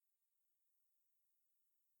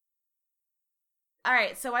All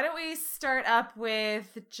right, so why don't we start up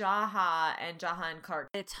with Jaha and Clark.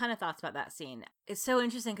 I had a ton of thoughts about that scene. It's so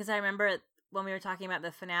interesting because I remember when we were talking about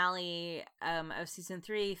the finale of season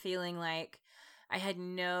 3, feeling like I had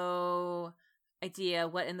no idea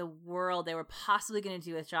what in the world they were possibly going to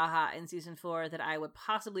do with Jaha in season 4 that I would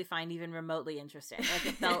possibly find even remotely interesting. Like,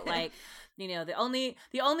 it felt like, the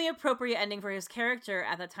only appropriate ending for his character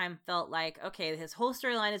at that time felt like, okay, his whole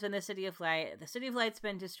storyline has been the City of Light. The City of Light's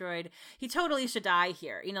been destroyed. He totally should die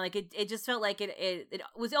here. Like, it just felt like it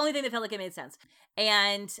was the only thing that felt like it made sense.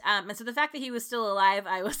 And so the fact that he was still alive,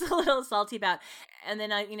 I was a little salty about. And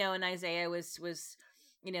then and Isaiah was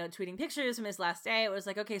tweeting pictures from his last day. It was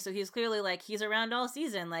like, okay, so he's clearly like, he's around all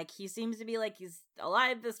season. Like, he seems to be like, he's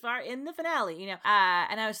alive this far in the finale, and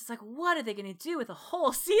I was just like, what are they going to do with a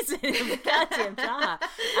whole season of goddamn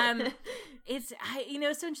Jaha? It's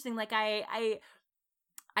so interesting. Like, I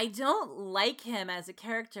don't like him as a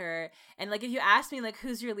character. And like, if you ask me, like,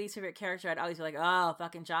 who's your least favorite character, I'd always be like, oh,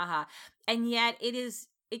 fucking Jaha. And yet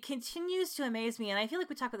it continues to amaze me. And I feel like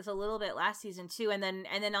we talked about this a little bit last season too. And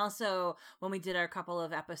then also when we did our couple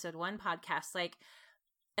of episode 1 podcasts, like,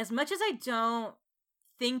 as much as I don't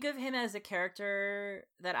think of him as a character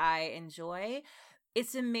that I enjoy,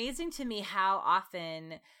 it's amazing to me how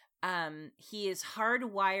often he is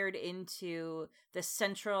hardwired into the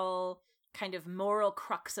central kind of moral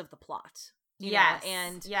crux of the plot. Yes.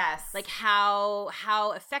 And yes. Like how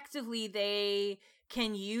effectively they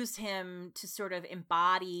can use him to sort of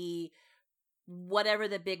embody whatever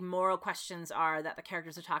the big moral questions are that the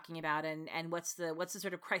characters are talking about, and what's the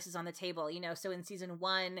sort of crisis on the table. So in season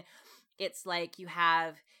 1, it's like you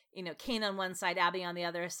have Kane on one side, Abby on the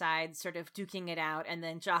other side, sort of duking it out, and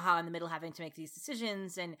then Jaha in the middle having to make these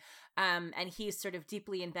decisions, and he's sort of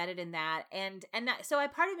deeply embedded in that, and so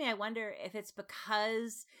part of me, I wonder if it's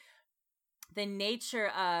because the nature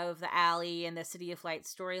of the Alley and the City of Light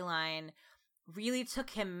storyline really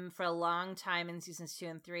took him for a long time in seasons 2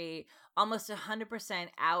 and 3, almost 100%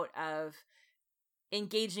 out of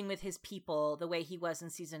engaging with his people the way he was in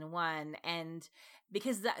season 1. And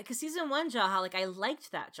because season 1 Jaha, like, I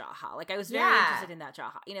liked that Jaha, like, I was very interested in that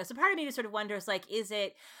Jaha, so part of me just sort of wonders, like, is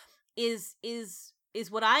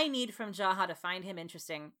what I need from Jaha to find him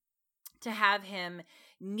interesting to have him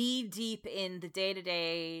knee deep in the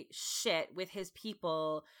day-to-day shit with his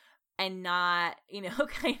people, and not,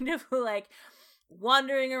 kind of like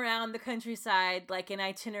wandering around the countryside like an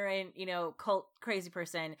itinerant, cult crazy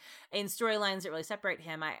person in storylines that really separate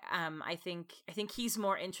him. I think he's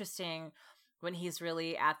more interesting when he's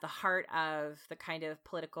really at the heart of the kind of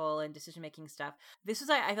political and decision-making stuff. This was,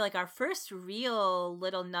 I feel like, our first real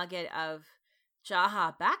little nugget of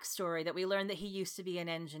Jaha backstory, that we learned that he used to be an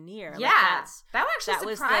engineer. Yeah, like, that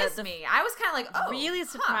actually surprised me. I was kind of like, oh, really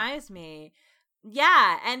surprised me.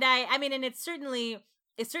 Yeah, and I mean, and it's certainly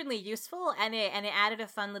useful, and it added a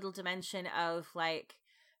fun little dimension of, like,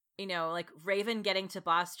 like Raven getting to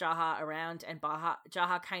boss Jaha around, and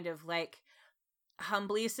Jaha kind of like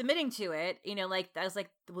humbly submitting to it. Like, I was like,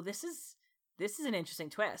 well, this is an interesting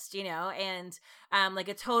twist, and like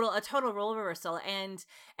a total role reversal, and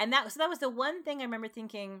that was the one thing I remember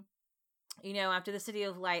thinking, after the City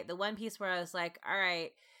of Light, the one piece where I was like, all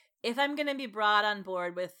right, if I'm gonna be brought on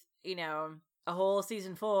board with a whole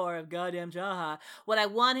season 4 of goddamn Jaha, what I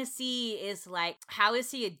want to see is, like, how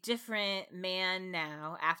is he a different man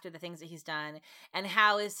now after the things that he's done, and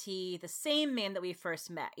how is he the same man that we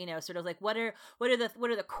first met? Sort of like, what are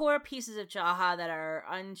the core pieces of Jaha that are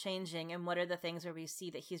unchanging, and what are the things where we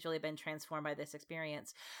see that he's really been transformed by this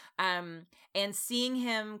experience, and seeing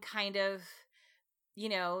him kind of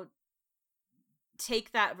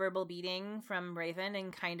take that verbal beating from Raven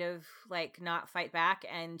and kind of like not fight back,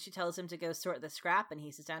 and she tells him to go sort the scrap, and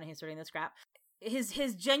he sits down and he's sorting the scrap. His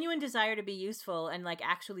genuine desire to be useful and like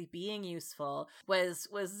actually being useful was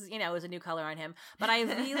a new color on him. But I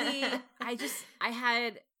really I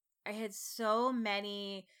had so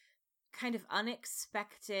many kind of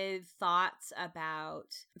unexpected thoughts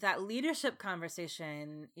about that leadership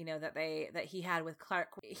conversation, that he had with Clark.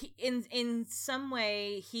 In some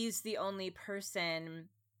way, he's the only person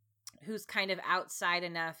who's kind of outside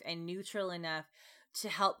enough and neutral enough to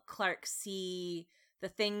help Clark see the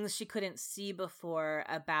things she couldn't see before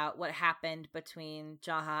about what happened between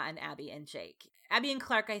Jaha and Abby and Jake. Abby and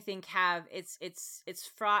Clark, I think, have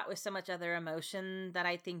it's fraught with so much other emotion that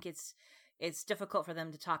I think it's difficult for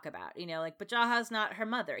them to talk about, but Jaha's not her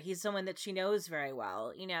mother. He's someone that she knows very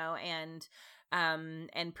well, and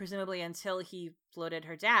presumably until he floated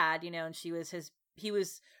her dad, and he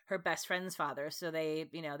was her best friend's father. So they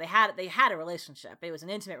had a relationship. It was an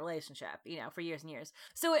intimate relationship, for years and years.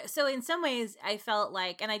 So in some ways I felt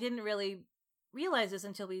like, and I didn't really realize this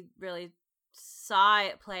until we really saw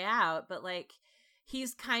it play out, but like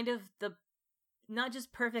he's kind of the not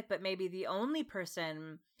just perfect, but maybe the only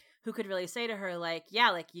person who could really say to her, like, yeah,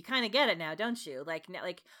 like, you kind of get it now, don't you? Like,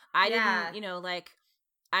 I didn't, you know, like,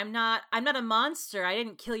 I'm not a monster. I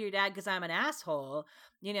didn't kill your dad because I'm an asshole.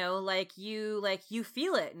 You know, like you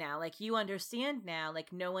feel it now, like you understand now,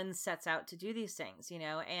 like no one sets out to do these things, you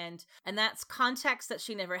know, and that's context that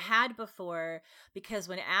she never had before, because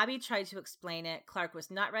when Abby tried to explain it, Clark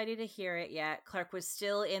was not ready to hear it yet. Clark was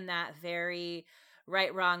still in that very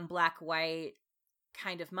right, wrong, black, white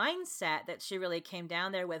kind of mindset that she really came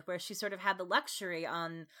down there with, where she sort of had the luxury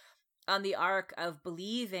on the arc of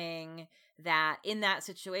believing that in that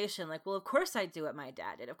situation, like, well, of course I'd do what my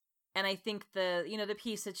dad did. And I think the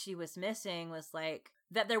piece that she was missing was like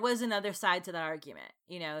that there was another side to that argument,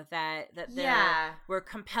 you know, that there were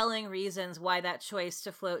compelling reasons why that choice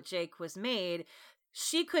to float Jake was made.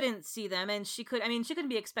 She couldn't see them, and she couldn't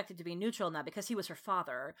be expected to be neutral in that because he was her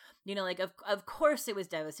father. You know, like of course it was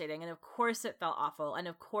devastating, and of course it felt awful, and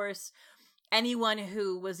of course anyone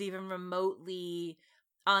who was even remotely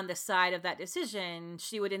on the side of that decision,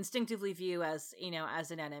 she would instinctively view as, you know,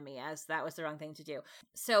 as an enemy, as that was the wrong thing to do.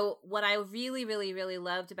 So what I really, really, really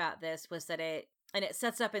loved about this was that it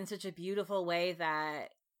sets up in such a beautiful way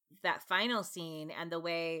that final scene, and the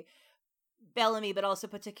way Bellamy, but also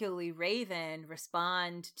particularly Raven,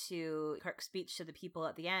 respond to Kirk's speech to the people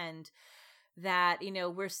at the end, that, you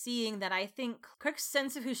know, we're seeing that I think Kirk's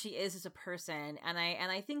sense of who she is as a person, and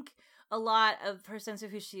I think a lot of her sense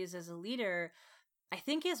of who she is as a leader, I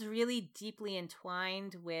think is really deeply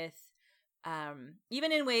entwined with,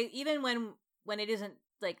 even when it isn't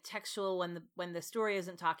like textual, when the story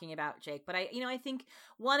isn't talking about Jake, but I think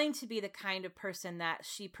wanting to be the kind of person that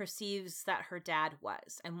she perceives that her dad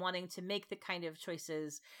was, and wanting to make the kind of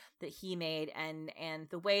choices that he made, and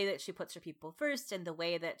the way that she puts her people first, and the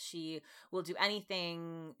way that she will do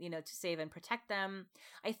anything, you know, to save and protect them.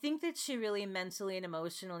 I think that she really mentally and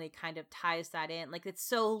emotionally kind of ties that in. Like, it's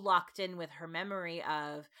so locked in with her memory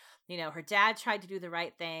of, you know, her dad tried to do the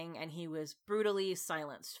right thing and he was brutally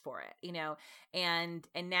silenced for it, you know, and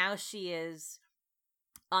now she is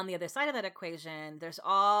on the other side of that equation. There's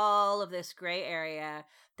all of this gray area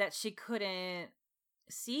that she couldn't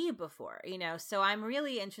see before, you know. So I'm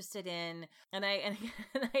really interested in, and I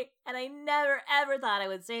never ever thought I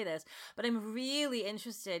would say this, but I'm really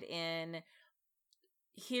interested in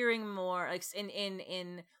hearing more, like,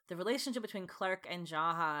 in the relationship between Clark and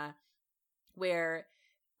Jaha, where,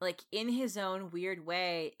 like, in his own weird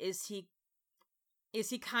way, is he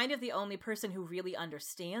kind of the only person who really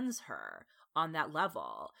understands her on that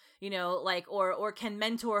level, you know, like, or can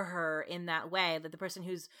mentor her in that way, that the person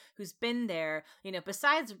who's been there, you know,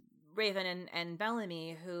 besides Raven and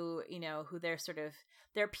Bellamy, who, you know, who they're sort of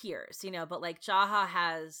their peers, you know, but like Jaha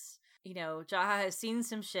has seen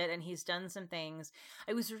some shit and he's done some things.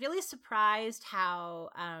 I was really surprised how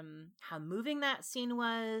moving that scene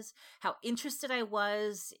was, how interested I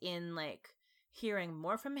was in, like, hearing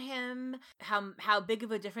more from him, how big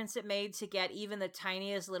of a difference it made to get even the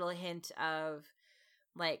tiniest little hint of,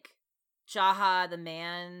 like, Jaha, the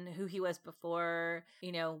man, who he was before,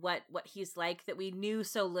 you know, what he's like, that we knew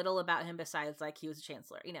so little about him besides, like, he was a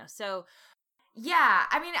chancellor, you know. So yeah,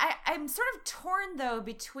 I mean, I'm sort of torn, though,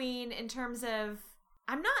 between, in terms of,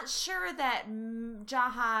 I'm not sure that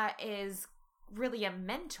Jaha is really a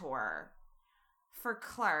mentor for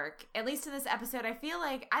Clark, at least in this episode. I feel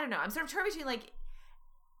like, I don't know, I'm sort of torn between, like,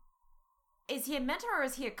 is he a mentor or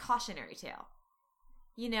is he a cautionary tale?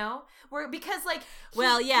 You know? Because, like,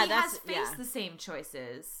 he has faced the same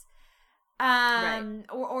choices. Right.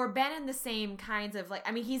 Or been in the same kinds of, like,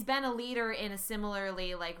 I mean, he's been a leader in a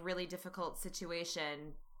similarly, like, really difficult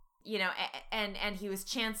situation, you know, and he was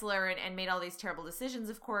chancellor and made all these terrible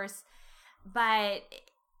decisions, of course, but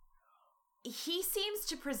he seems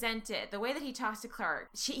to present it, the way that he talks to Clark,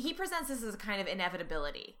 he presents this as a kind of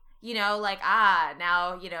inevitability, you know, like,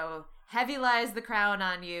 now, you know, heavy lies the crown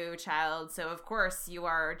on you, child, so of course you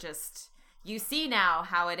are just, you see now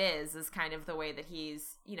how it is kind of the way that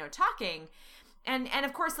he's, you know, talking. And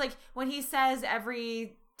of course, like, when he says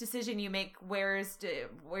every decision you make wears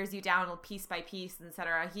you down piece by piece,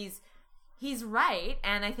 etc., he's right.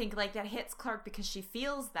 And I think, like, that hits Clark because she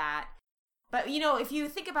feels that. But, you know, if you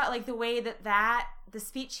think about, like, the way that the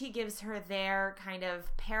speech he gives her there kind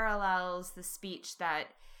of parallels the speech that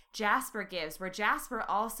Jasper gives, where Jasper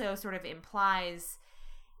also sort of implies,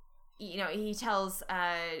 you know, he tells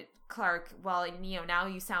Clark, well, you know, now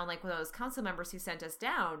you sound like one of those council members who sent us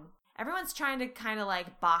down. Everyone's trying to kind of,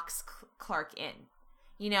 like, box Clark in.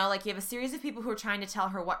 You know, like you have a series of people who are trying to tell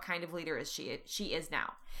her what kind of leader she is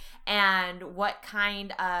now. And what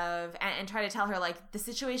kind of, and try to tell her like the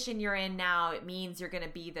situation you're in now, it means you're going to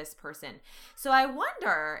be this person. So I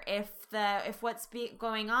wonder if what's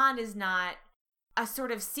going on is not a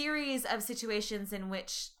sort of series of situations in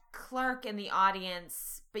which Clark and the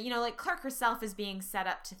audience, but you know, like Clark herself is being set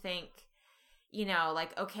up to think, you know,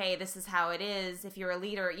 like, okay, this is how it is. If you're a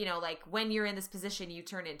leader, you know, like when you're in this position, you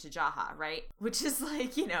turn into Jaha, right? Which is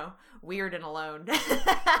like, you know, weird and alone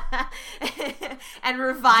and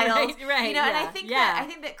reviled, right, you know. And I think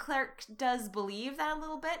that Clark does believe that a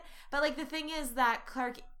little bit. But like the thing is that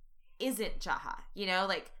Clark isn't Jaha, you know,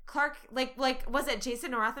 like Clark, like was it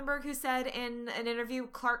Jason Rothenberg who said in an interview,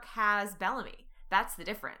 Clark has Bellamy. That's the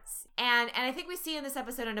difference. And I think we see in this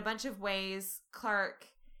episode in a bunch of ways, Clark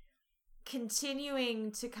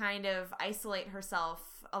continuing to kind of isolate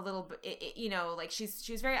herself a little bit, you know, like she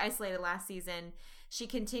was very isolated last season. She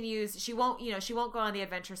continues, she won't go on the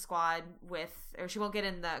adventure squad she won't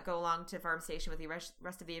go along to Farm Station with the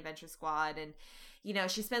rest of the adventure squad. And, you know,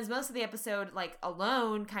 she spends most of the episode like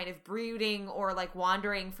alone, kind of brooding or like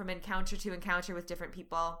wandering from encounter to encounter with different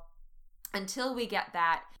people until we get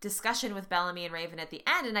that discussion with Bellamy and Raven at the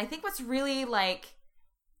end. And I think what's really like,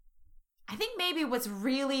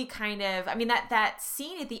 kind of, I mean, that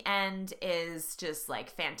scene at the end is just like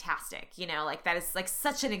fantastic, you know, like that is like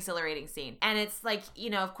such an exhilarating scene. And it's like, you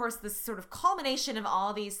know, of course, this sort of culmination of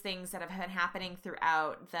all these things that have been happening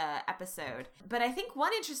throughout the episode. But I think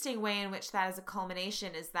one interesting way in which that is a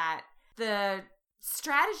culmination is that the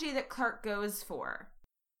strategy that Clark goes for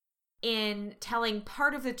in telling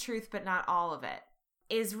part of the truth, but not all of it,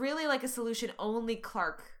 is really like a solution only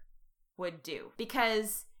Clark would do,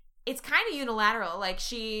 because it's kind of unilateral. Like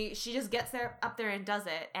she just gets up there and does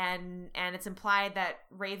it. And it's implied that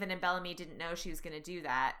Raven and Bellamy didn't know she was going to do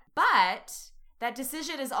that. But that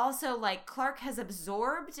decision is also like Clark has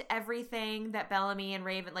absorbed everything that Bellamy and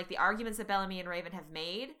Raven, like the arguments that Bellamy and Raven have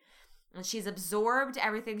made. And she's absorbed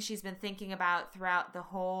everything she's been thinking about throughout the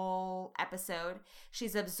whole episode.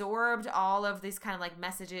 She's absorbed all of these kind of like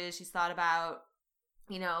messages she's thought about,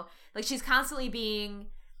 you know, like she's constantly being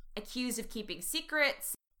accused of keeping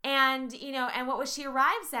secrets. And, you know, and what she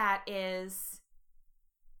arrives at is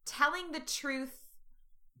telling the truth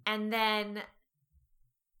and then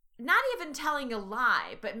not even telling a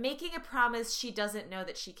lie, but making a promise she doesn't know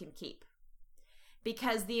that she can keep.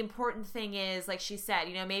 Because the important thing is, like she said,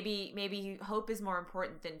 you know, maybe hope is more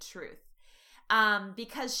important than truth.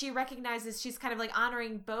 Because she recognizes she's kind of like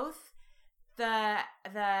honoring both the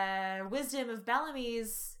wisdom of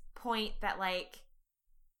Bellamy's point that like,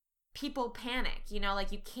 people panic, you know,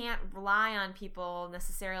 like you can't rely on people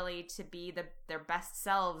necessarily to be their best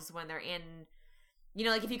selves when they're in, you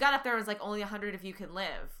know, like if you got up there and was like only 100 of you can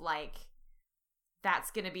live, like that's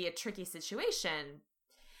going to be a tricky situation.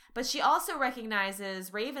 But she also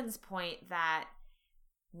recognizes Raven's point that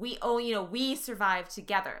we survive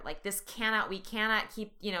together. Like we cannot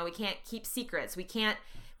keep, you know, we can't keep secrets. We can't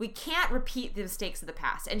repeat the mistakes of the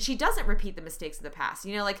past. And she doesn't repeat the mistakes of the past,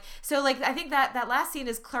 you know, like, so like, I think that last scene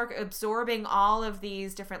is Clark absorbing all of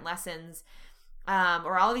these different lessons,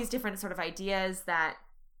 or all these different sort of ideas that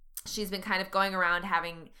she's been kind of going around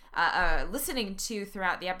having, listening to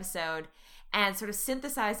throughout the episode, and sort of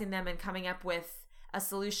synthesizing them and coming up with a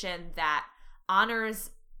solution that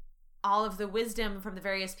honors all of the wisdom from the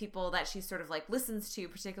various people that she sort of like listens to,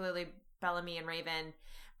 particularly Bellamy and Raven.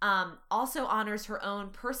 Also honors her own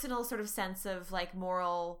personal sort of sense of like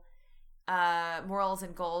morals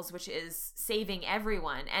and goals, which is saving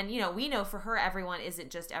everyone. And, you know, we know for her, everyone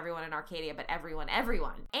isn't just everyone in Arcadia, but everyone.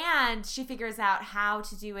 And she figures out how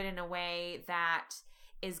to do it in a way that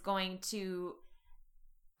is going to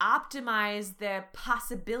optimize the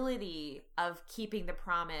possibility of keeping the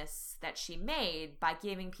promise that she made by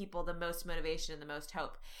giving people the most motivation and the most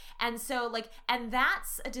hope. And so like, and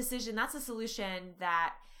that's a decision, that's a solution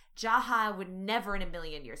that Jaha would never in a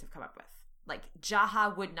million years have come up with. Like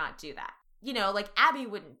Jaha would not do that. You know, like Abby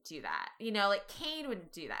wouldn't do that. You know, like Kane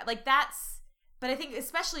wouldn't do that. Like that's, but I think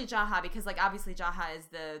especially Jaha, because like obviously Jaha is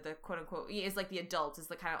the quote unquote, is like the adult, is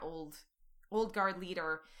the kind of old guard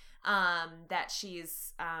leader that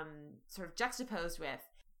she's sort of juxtaposed with.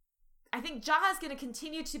 I think Jaha is going to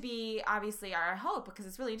continue to be, obviously, our hope, because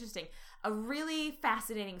it's really interesting, a really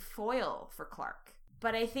fascinating foil for Clark.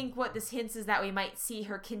 But I think what this hints is that we might see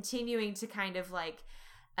her continuing to kind of like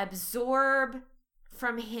absorb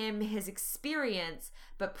from him his experience,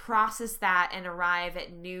 but process that and arrive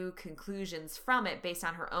at new conclusions from it based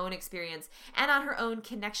on her own experience and on her own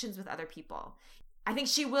connections with other people. I think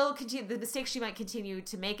she will continue. The mistake she might continue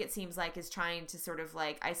to make, it seems like, is trying to sort of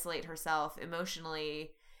like isolate herself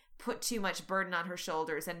emotionally, put too much burden on her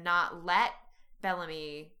shoulders, and not let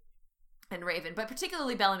Bellamy and Raven, but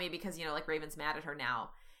particularly Bellamy, because, you know, like, Raven's mad at her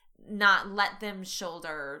now, not let them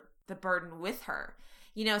shoulder the burden with her.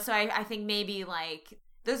 You know, so I think maybe, like,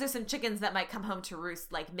 those are some chickens that might come home to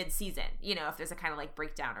roost, like, mid-season, you know, if there's a kind of, like,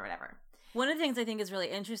 breakdown or whatever. One of the things I think is really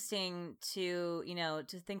interesting to, you know,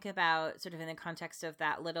 to think about sort of in the context of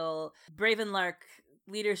that little Bravenlark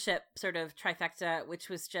leadership sort of trifecta, which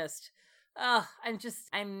was just,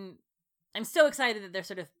 I'm so excited that they're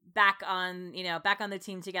sort of back on the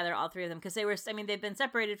team together, all three of them, because they've been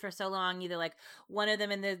separated for so long, either like one of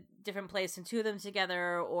them in the different place and two of them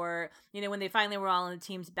together, or, you know, when they finally were all on the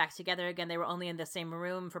teams back together again, they were only in the same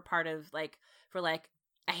room for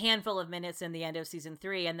a handful of minutes in the end of season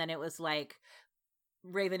 3, and then it was like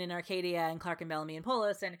Raven and Arcadia and Clark and Bellamy and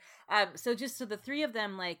Polis, and so the three of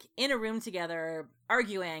them like in a room together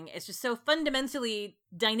arguing, it's just so fundamentally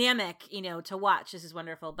dynamic, you know, to watch. This is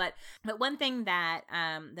wonderful. But one thing that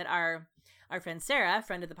that our friend Sarah,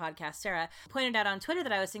 friend of the podcast Sarah, pointed out on Twitter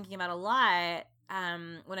that I was thinking about a lot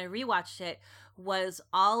when I rewatched it was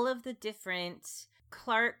all of the different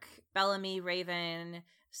Clark, Bellamy, Raven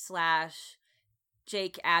 /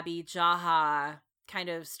 Jake, Abby, Jaha kind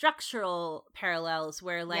of structural parallels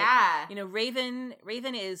where, like, you know, Raven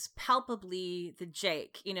is palpably the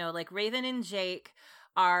Jake, you know, like Raven and Jake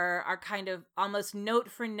are kind of almost note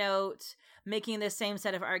for note making the same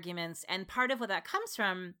set of arguments. And part of what that comes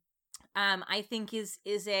from, I think is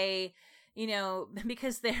a, you know,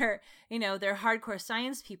 because they're hardcore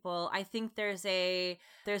science people, I think there's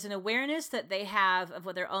an awareness that they have of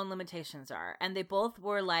what their own limitations are. And they both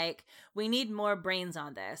were like, we need more brains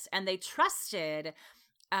on this. And they trusted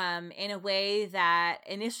in a way that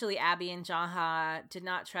initially Abby and Jaha did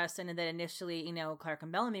not trust, and that initially, you know, Clark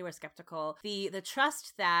and Bellamy were skeptical. The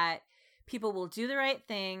trust that people will do the right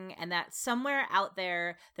thing, and that somewhere out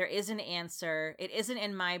there is an answer. It isn't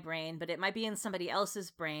in my brain, but it might be in somebody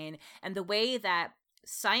else's brain. And the way that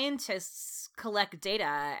scientists collect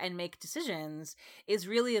data and make decisions is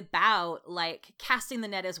really about like casting the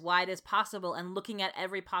net as wide as possible and looking at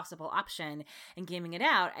every possible option and gaming it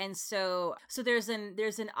out. And so there's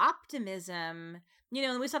an optimism, you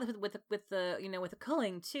know, and we saw this with the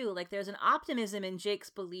culling too. Like, there's an optimism in Jake's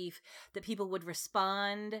belief that people would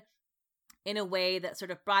respond in a way that sort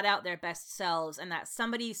of brought out their best selves, and that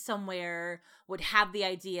somebody somewhere would have the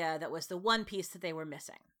idea that was the one piece that they were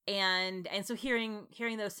missing. And so hearing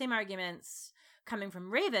those same arguments coming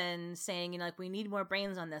from Raven saying, you know, like, we need more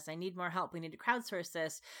brains on this, I need more help, we need to crowdsource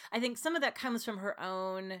this, I think some of that comes from her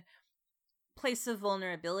own place of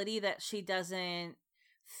vulnerability that she doesn't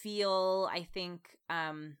feel, I think,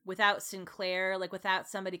 without Sinclair, like without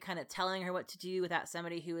somebody kind of telling her what to do, without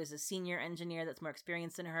somebody who is a senior engineer that's more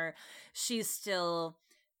experienced than her, she's still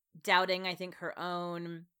doubting, I think, her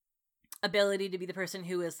own ability to be the person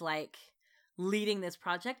who is like leading this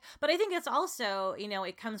project. But I think it's also, you know,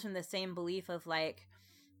 it comes from the same belief of like,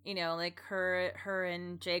 you know, like her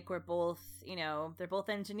and Jake were both, you know, they're both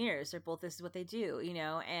engineers. They're both, this is what they do, you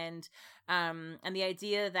know, and the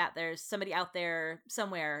idea that there's somebody out there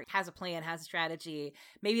somewhere has a plan, has a strategy.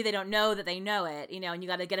 Maybe they don't know that they know it, you know, and you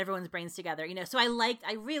got to get everyone's brains together, you know. So I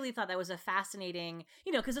really thought that was a fascinating,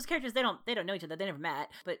 you know, because those characters, they don't know each other. They never met.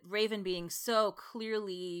 But Raven being so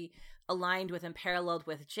clearly aligned with and paralleled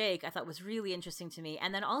with Jake, I thought was really interesting to me.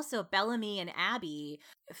 And then also Bellamy and Abby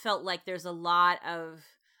felt like there's a lot of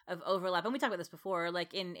overlap, and we talked about this before,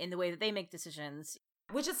 like in the way that they make decisions,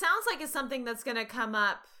 which it sounds like is something that's going to come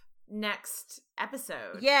up next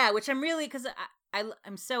episode. Yeah, which I'm really, because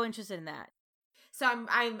I'm so interested in that. So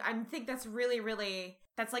I think that's really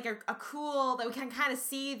that's like a cool, that we can kind of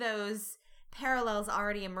see those parallels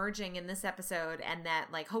already emerging in this episode, and that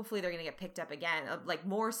like hopefully they're going to get picked up again, like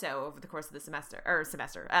more so over the course of the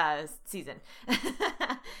season.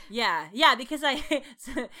 yeah, because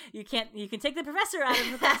you can take the professor out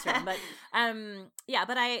of the classroom, but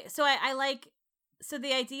I like, so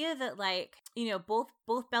the idea that, like, you know,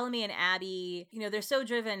 both Bellamy and Abby, you know, they're so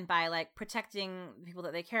driven by like protecting people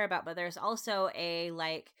that they care about, but there's also a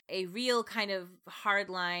real kind of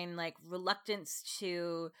hardline like reluctance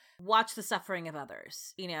to watch the suffering of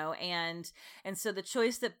others, you know, and so the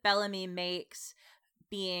choice that Bellamy makes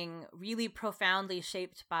being really profoundly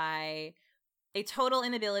shaped by a total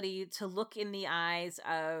inability to look in the eyes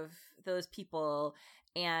of those people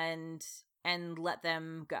and let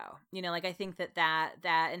them go, you know, like, I think that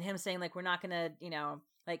and him saying like, we're not gonna, you know,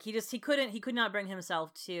 like, he could not bring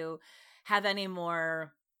himself to have any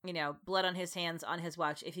more blood on his hands on his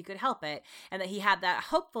watch if he could help it. And that he had that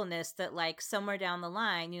hopefulness that like somewhere down the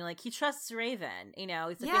line, he trusts Raven, it's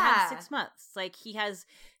like, they have 6 months. Like he has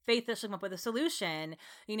faith that she'll come up with a solution,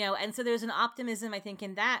 and so there's an optimism, I think,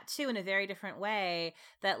 in that too, in a very different way,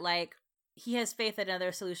 that like he has faith that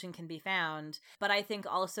another solution can be found. But I think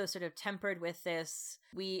also sort of tempered with this,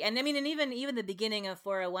 and even the beginning of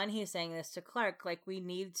 401, he's saying this to Clark, like we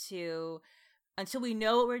need to, until we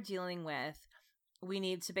know what we're dealing with, we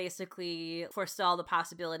need to basically forestall the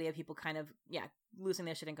possibility of people kind of, losing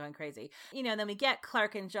their shit and going crazy. Then we get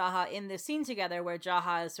Clark and Jaha in this scene together where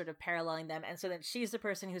Jaha is sort of paralleling them. And so that she's the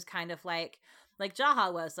person who's kind of like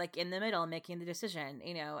Jaha was, like in the middle, making the decision,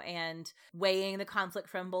 and weighing the conflict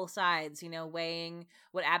from both sides, weighing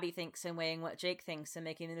what Abby thinks and weighing what Jake thinks and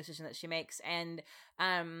making the decision that she makes. And,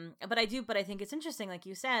 but I think it's interesting, like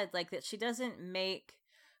you said, like that she doesn't make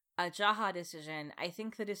a Jaha decision. I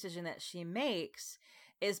think the decision that she makes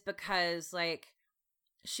is because like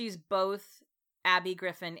she's both Abby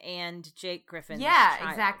Griffin and Jake Griffin. Yeah, child.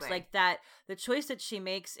 Exactly. Like that, the choice that she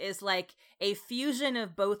makes is like a fusion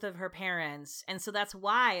of both of her parents. And so that's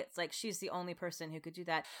why it's like she's the only person who could do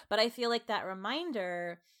that. But I feel like that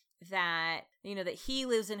reminder that, that he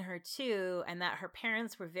lives in her too, and that her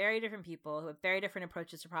parents were very different people who have very different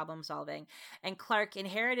approaches to problem solving. And Clark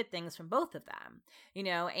inherited things from both of them,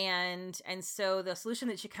 and so the solution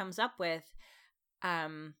that she comes up with,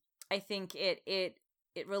 I think it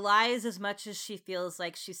relies as much as she feels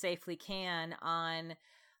like she safely can on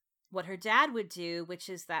what her dad would do, which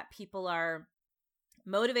is that people are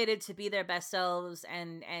motivated to be their best selves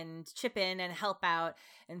and chip in and help out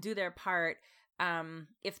and do their part.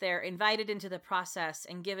 If they're invited into the process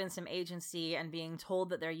and given some agency and being told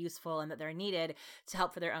that they're useful and that they're needed to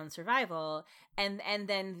help for their own survival. And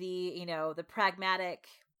then the pragmatic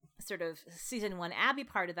sort of season 1 Abby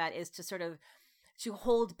part of that is to sort of to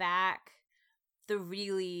hold back the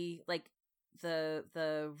really like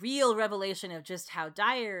the real revelation of just how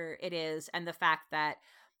dire it is, and the fact that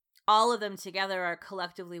all of them together are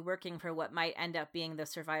collectively working for what might end up being the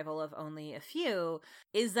survival of only a few,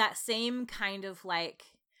 is that same kind of like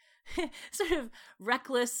sort of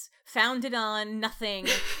reckless, founded on nothing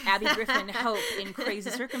Abby Griffin hope in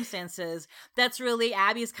crazy circumstances. That's really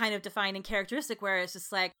Abby's kind of defining characteristic, where it's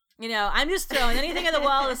just like, I'm just throwing anything at the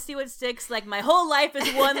wall to see what sticks. Like my whole life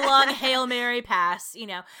is one long Hail Mary pass,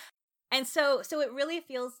 And so it really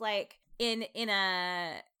feels like in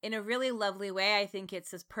a really lovely way, I think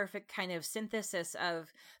it's this perfect kind of synthesis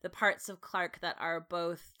of the parts of Clark that are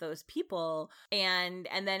both those people, and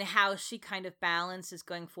then how she kind of balances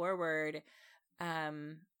going forward, the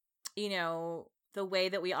way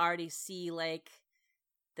that we already see like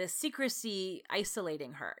the secrecy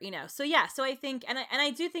isolating her, So I think, and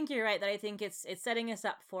I do think you're right, that I think it's setting us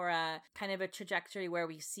up for a kind of a trajectory where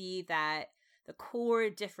we see that the core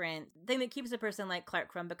different thing that keeps a person like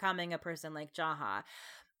Clark from becoming a person like Jaha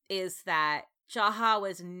is that Jaha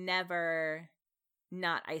was never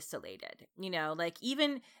not isolated, like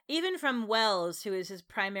even from Wells, who is his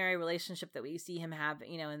primary relationship that we see him have,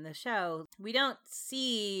 in the show. We don't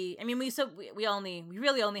see, we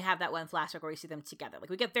really only have that one flashback where we see them together. Like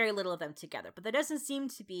we get very little of them together, but there doesn't seem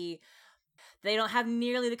to be, they don't have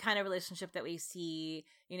nearly the kind of relationship that we see,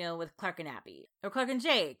 with Clark and Abby or Clark and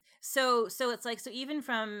Jake. So it's like, so even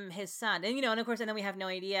from his son, and, and of course, and then we have no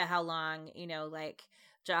idea how long, like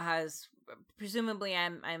Jaha's, presumably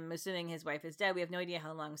I'm assuming his wife is dead. We have no idea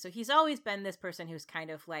how long. So he's always been this person who's kind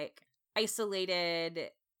of like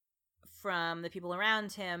isolated from the people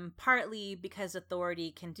around him, partly because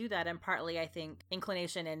authority can do that, and partly, I think,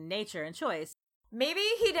 inclination and nature and choice. Maybe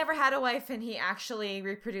he never had a wife and he actually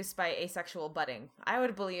reproduced by asexual budding. I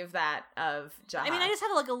would believe that of Jaha. I just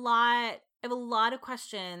have a lot of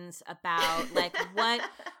questions about like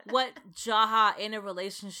what Jaha in a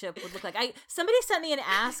relationship would look like. Somebody sent me an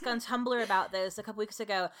ask on Tumblr about this a couple weeks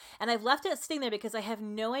ago, and I've left it sitting there because I have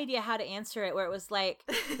no idea how to answer it, where it was like,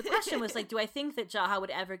 the question was like, do I think that Jaha would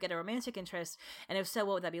ever get a romantic interest? And if so,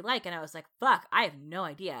 what would that be like? And I was like, fuck, I have no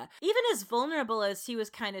idea. Even as vulnerable as he was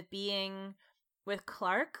kind of being with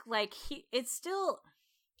Clark, like it's still,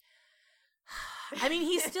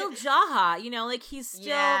 he's still Jaha, like he's still,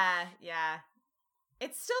 yeah.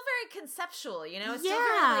 It's still very conceptual, it's still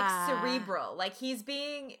very like cerebral. Like he's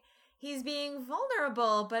being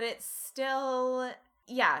vulnerable, but it's still,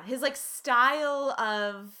 his like style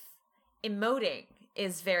of emoting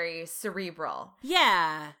is very cerebral.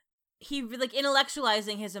 Yeah. He like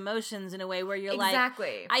intellectualizing his emotions in a way where you're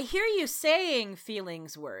exactly. Like, I hear you saying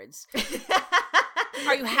feelings words.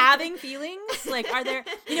 Are you having feelings? Like, are there,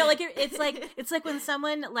 it's like when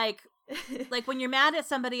someone like like when you're mad at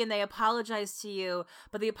somebody and they apologize to you,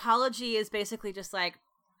 but the apology is basically just like,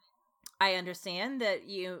 I understand that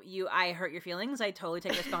I hurt your feelings. I totally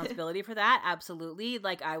take responsibility for that. Absolutely.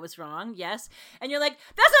 Like, I was wrong. Yes. And you're like,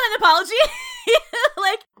 that's not an apology.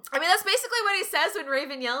 Like, I mean, that's basically what he says when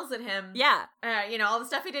Raven yells at him. Yeah. All the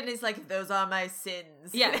stuff he did, and he's like, those are my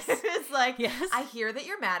sins. Yes. It's like, yes. I hear that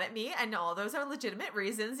you're mad at me, and all those are legitimate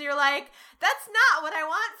reasons. You're like, that's not what I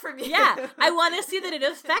want from you. Yeah. I want to see that it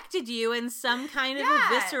affected you in some kind of a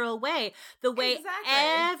visceral way. The way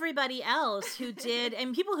everybody else who did,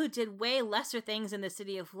 and people who did way lesser things in the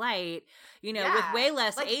City of Light, with way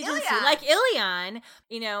less like agency, Ilion. Like Ilion,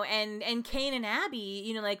 and Kane and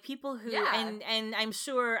Abby, like people who, and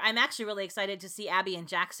I'm actually really excited to see Abby and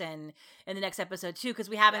Jackson in the next episode too, because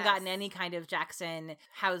we haven't gotten any kind of Jackson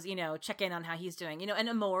check in on how he's doing, and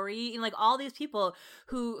Amori, like all these people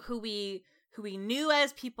who we knew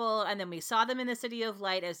as people, and then we saw them in the City of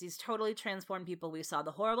Light as these totally transformed people. We saw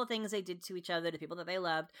the horrible things they did to each other, to people that they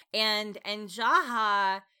loved, and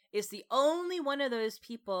Jaha is the only one of those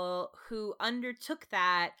people who undertook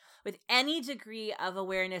that with any degree of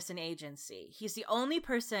awareness and agency. He's the only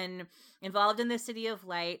person involved in the City of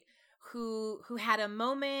Light who had a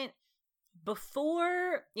moment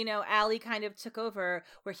before, Allie kind of took over,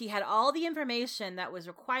 where he had all the information that was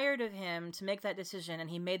required of him to make that decision, and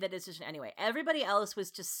he made that decision anyway. Everybody else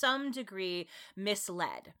was to some degree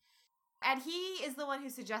misled. And he is the one who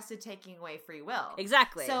suggested taking away free will.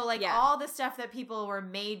 Exactly. So, all the stuff that people were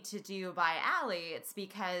made to do by Allie, it's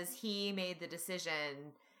because he made the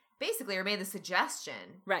decision, basically, or made the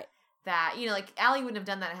suggestion. Right. That, Allie wouldn't have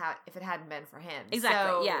done that if it hadn't been for him.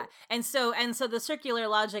 Exactly, yeah. And so the circular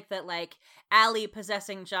logic that, Allie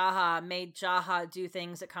possessing Jaha made Jaha do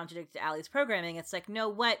things that contradicted Allie's programming, it's like, no,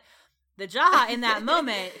 what the Jaha in that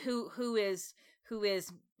moment, who is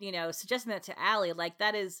suggesting that to Allie,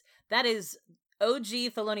 that is OG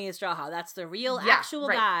Thelonious Jaha. That's the real actual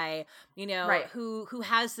guy, who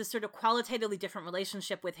has this sort of qualitatively different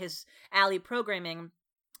relationship with his Allie programming,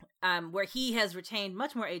 where he has retained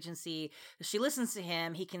much more agency. She listens to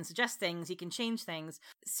him. He can suggest things. He can change things.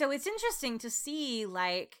 So it's interesting to see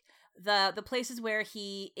the places where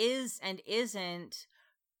he is and isn't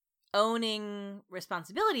owning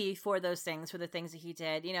responsibility for those things, for the things that he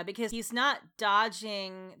did, because he's not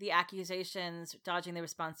dodging the accusations, dodging the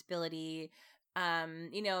responsibility.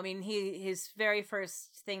 His very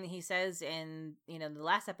first thing that he says in, the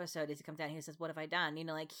last episode is he comes down and he says, what have I done? He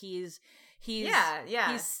sees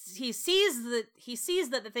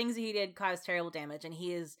that the things that he did caused terrible damage,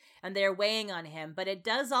 and they're weighing on him. But it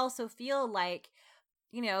does also feel like,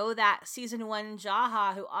 that season 1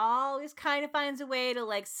 Jaha who always kind of finds a way to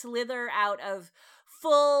slither out of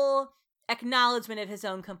full acknowledgement of his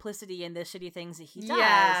own complicity in the shitty things that he does.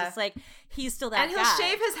 Yeah. It's like, he's still that guy. And he'll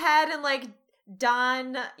shave his head and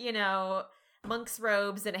don, monk's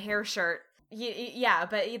robes and a hair shirt. Yeah,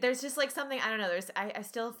 but there's just something, I don't know, I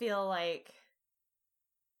still feel like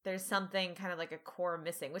there's something kind of a core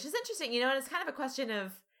missing, which is interesting, and it's kind of a question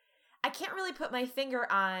of, I can't really put my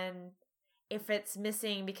finger on if it's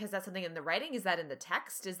missing because that's something in the writing. Is that in the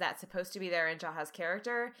text? Is that supposed to be there in Jaha's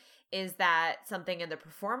character? Is that something in the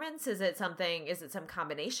performance? Is it some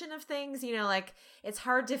combination of things? It's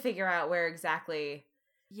hard to figure out where exactly,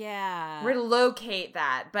 where to locate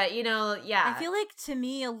that. But, I feel like, to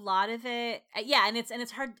me, a lot of it, and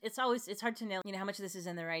it's hard, it's hard to know, how much of this is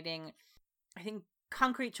in the writing. I think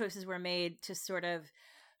concrete choices were made to sort of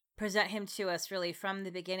present him to us really from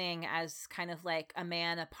the beginning as kind of a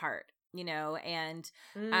man apart. And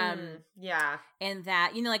and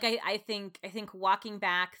that, I think walking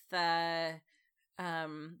back the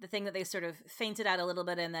thing that they sort of fainted out a little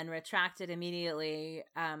bit and then retracted immediately,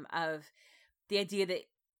 of the idea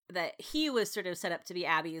that he was sort of set up to be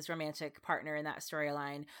Abby's romantic partner in that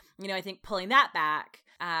storyline, I think pulling that back,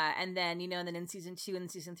 and then, and then in season 2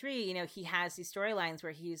 and season 3, he has these storylines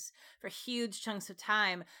where he's for huge chunks of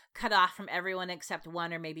time cut off from everyone except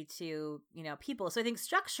one or maybe two, people. So I think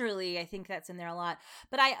structurally, I think that's in there a lot.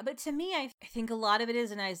 But to me, I think a lot of it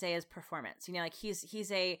is in Isaiah's performance.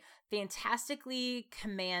 He's a fantastically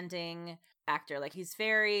commanding actor. He's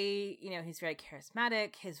very, he's very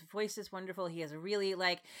charismatic. His voice is wonderful. He has a really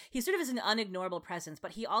he sort of is an unignorable presence,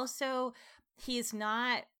 but he's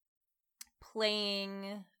not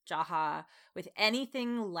playing Jaha with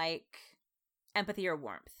anything like empathy or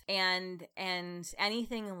warmth and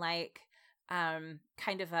anything like kind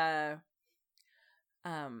of a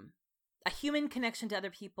human connection to other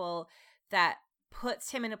people that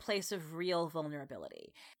puts him in a place of real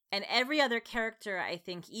vulnerability. And every other character, I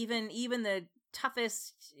think, even the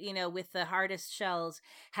toughest, with the hardest shells,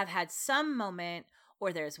 have had some moment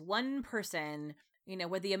or there's one person,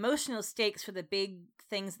 where the emotional stakes for the big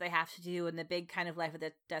things they have to do and the big kind of life or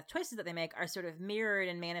the death choices that they make are sort of mirrored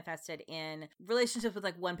and manifested in relationships with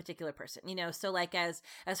like one particular person, so like as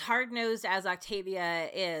hard-nosed as Octavia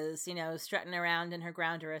is, strutting around in her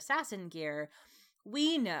grounder assassin gear,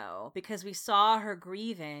 we know, because we saw her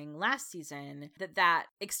grieving last season, that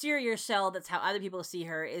exterior shell, that's how other people see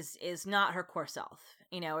her, is not her core self,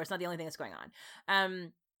 or it's not the only thing that's going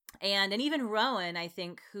on. And even Rowan, I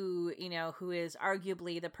think, who is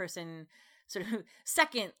arguably the person sort of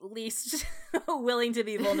second least willing to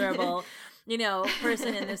be vulnerable,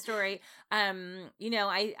 person in this story.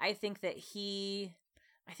 I think that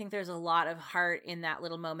I think there's a lot of heart in that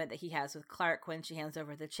little moment that he has with Clark when she hands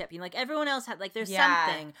over the chip. Like everyone else had, like, there's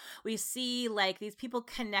something we see, like these people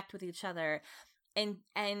connect with each other, and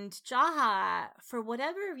Jaha, for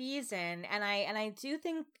whatever reason, and I do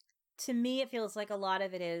think, to me, it feels like a lot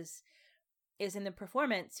of it is in the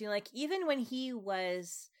performance. Like even when he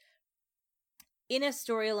was in a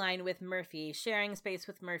storyline with Murphy, sharing space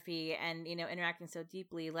with Murphy, and interacting so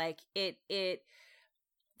deeply, like it.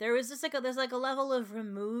 There was just there's a level of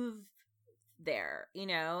remove there,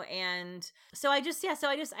 and so I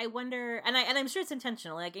wonder, and I'm sure it's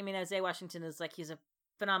intentional. Like, I mean, Isaiah Washington is like, he's a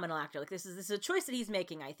phenomenal actor. Like this is a choice that he's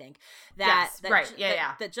making, I think, that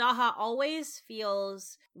Jaha always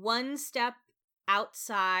feels one step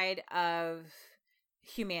outside of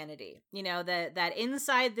humanity, that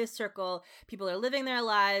inside this circle, people are living their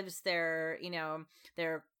lives, they're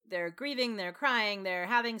grieving, they're crying, they're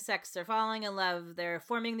having sex, they're falling in love, they're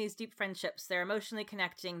forming these deep friendships, they're emotionally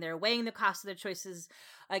connecting, they're weighing the cost of their choices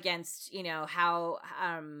against, how,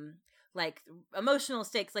 like emotional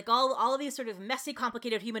stakes, like all of these sort of messy,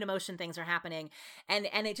 complicated human emotion things are happening. And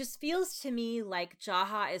it just feels to me like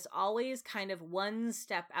Jaha is always kind of one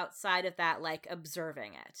step outside of that, like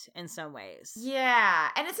observing it in some ways. Yeah.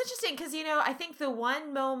 And it's interesting because, I think the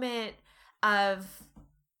one moment of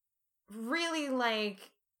really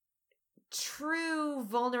like true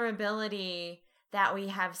vulnerability that we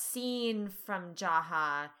have seen from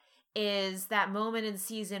Jaha is that moment in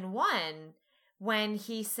season 1 when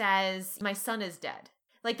he says, "My son is dead."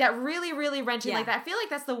 Like that really, really wrenching. Like that. I feel like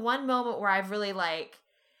that's the one moment where I've really I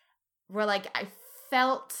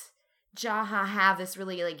felt Jaha have this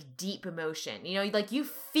really like deep emotion. Like you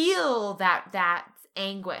feel that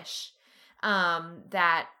anguish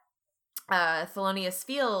that Thelonious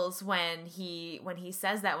feels when he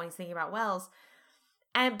says that, when he's thinking about Wells.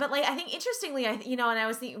 But like, I think interestingly, and I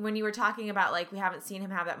was thinking when you were talking about like, we haven't seen him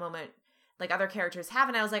have that moment like other characters have.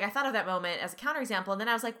 And I was like, I thought of that moment as a counterexample. And then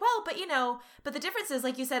I was like, well, but the difference is,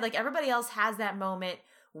 like you said, like everybody else has that moment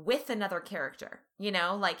with another character,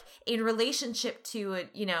 like in relationship to it,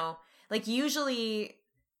 like usually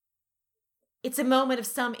it's a moment of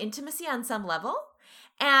some intimacy on some level.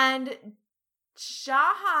 And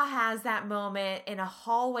Jaha has that moment in a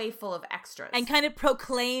hallway full of extras. And kind of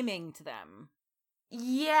proclaiming to them.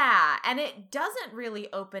 Yeah. And it doesn't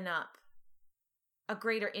really open up a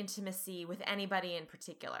greater intimacy with anybody in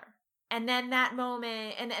particular. And then that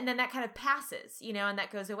moment, and then that kind of passes, and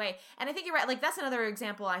that goes away. And I think you're right. Like that's another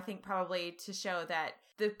example, I think, probably to show that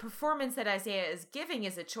the performance that Isaiah is giving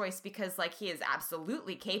is a choice, because like he is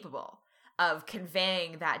absolutely capable of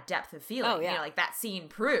conveying that depth of feeling. Oh, yeah. Like that scene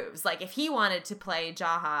proves, like if he wanted to play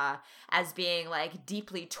Jaha as being like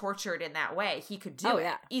deeply tortured in that way, he could do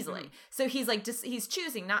it easily. Mm-hmm. So he's like, just, he's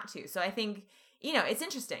choosing not to. So I think, it's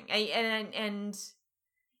interesting. And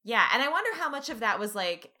yeah. And I wonder how much of that was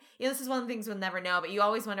like, this is one of the things we'll never know, but you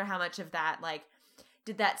always wonder how much of that, like,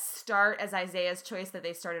 did that start as Isaiah's choice that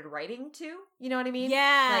they started writing to? You know what I mean?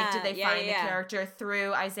 Yeah. Like, did they find the character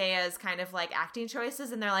through Isaiah's kind of like acting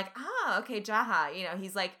choices? And they're like, okay, Jaha,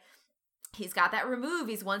 he's got that remove.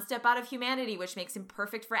 He's one step out of humanity, which makes him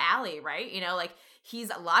perfect for Allie, right? Like he's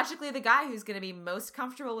logically the guy who's going to be most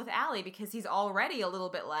comfortable with Allie because he's already a little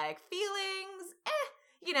bit like feelings,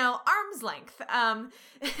 arm's length.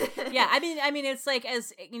 Yeah, I mean, it's like,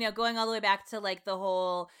 as going all the way back to like the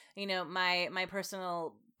whole, my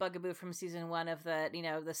personal bugaboo from season 1 of the,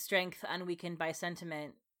 the strength unweakened by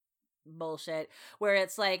sentiment bullshit, where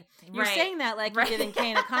it's like you're saying that like you're giving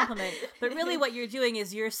Kane a compliment, but really what you're doing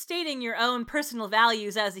is you're stating your own personal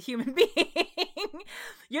values as a human being.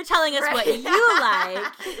 You're telling us what you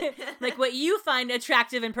like what you find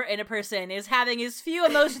attractive in a person is having as few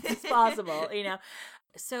emotions as possible,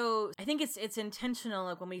 So I think it's intentional.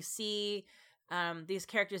 Like when we see these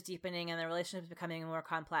characters deepening and their relationships becoming more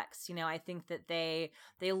complex, I think that they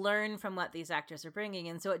learn from what these actors are bringing.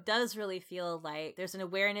 And so it does really feel like there's an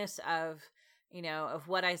awareness of, you know, of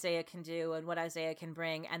what Isaiah can do and what Isaiah can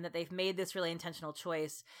bring, and that they've made this really intentional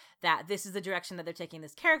choice that this is the direction that they're taking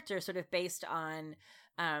this character, sort of based on,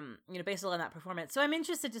 based on that performance. So I'm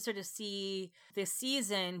interested to sort of see this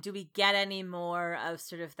season, do we get any more of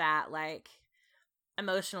sort of that, like,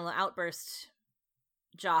 emotional outburst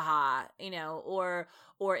Jaha, you know, or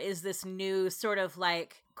is this new sort of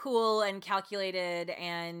like cool and calculated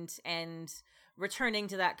and returning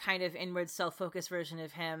to that kind of inward self-focused version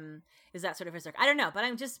of him? Is that sort of his arc? I don't know, but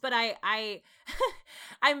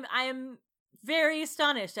I'm very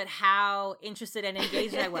astonished at how interested and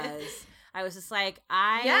engaged I was. I was just like,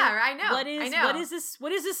 I know.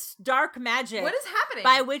 What is this dark magic? What is happening?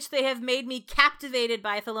 By which they have made me captivated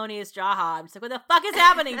by Thelonious Jaha. I'm just like, what the fuck is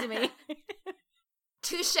happening to me?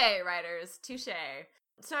 Touche, writers. Touche.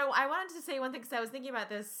 So I wanted to say one thing, because I was thinking about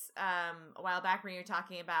this a while back when you were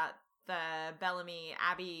talking about the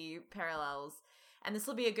Bellamy-Abby parallels. And this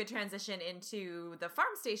will be a good transition into the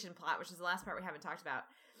farm station plot, which is the last part we haven't talked about.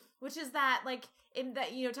 Which is that, like, in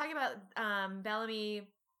that, you know, talking about Bellamy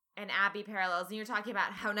and Abby parallels, and you're talking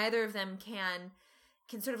about how neither of them can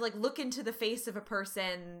sort of like look into the face of a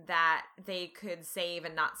person that they could save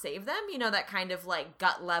and not save them. You know, that kind of like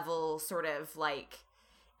gut level sort of like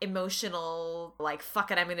emotional, like,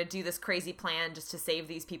 fuck it, I'm going to do this crazy plan just to save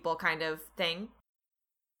these people kind of thing.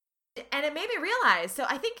 And it made me realize, so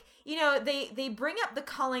I think, you know, they bring up the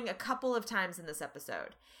culling a couple of times in this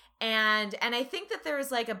episode. And I think that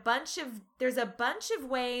there's a bunch of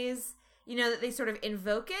ways, you know, that they sort of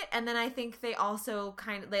invoke it. And then I think they also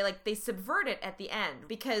they subvert it at the end,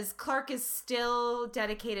 because Clark is still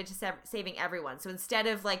dedicated to saving everyone. So instead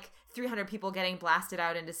of like 300 people getting blasted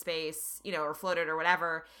out into space, you know, or floated or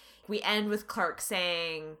whatever, we end with Clark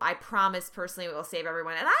saying, I promise personally we will save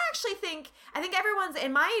everyone. And I think everyone's,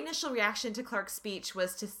 in my initial reaction to Clark's speech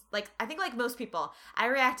was to, like, I think like most people, I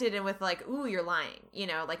reacted in with like, ooh, you're lying, you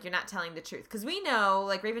know, like you're not telling the truth. Because we know,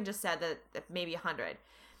 like Raven just said, that maybe 100.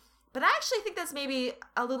 But I actually think that's maybe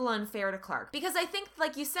a little unfair to Clark. Because I think,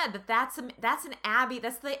 like you said, that's an Abby,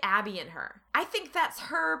 that's the Abby in her. I think that's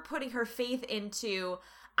her putting her faith into,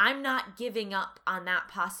 I'm not giving up on that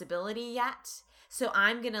possibility yet. So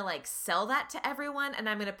I'm going to like sell that to everyone, and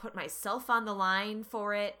I'm going to put myself on the line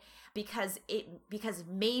for it because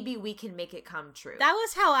maybe we can make it come true. That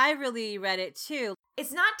was how I really read it too.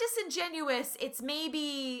 It's not disingenuous. It's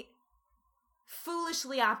maybe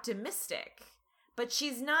foolishly optimistic, but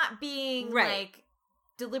she's not being like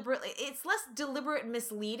deliberately, it's less deliberate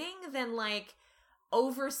misleading than like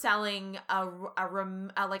overselling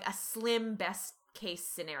a slim best case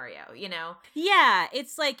scenario, you know? Yeah,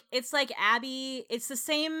 it's like Abby, it's the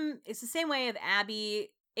same way of Abby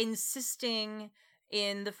insisting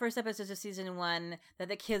in the first episodes of season 1 that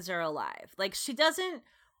the kids are alive. Like, she doesn't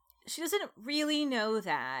really know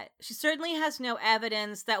that. She certainly has no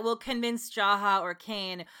evidence that will convince Jaha or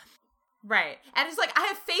Kane. Right. And it's like, I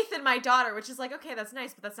have faith in my daughter, which is like, okay, that's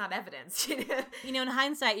nice, but that's not evidence. You know, in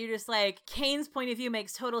hindsight, you're just like, Kane's point of view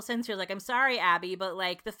makes total sense here. Like, I'm sorry, Abby, but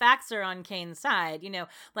like, the facts are on Kane's side, you know?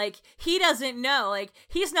 Like, he doesn't know. Like,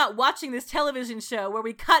 he's not watching this television show where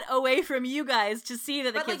we cut away from you guys to see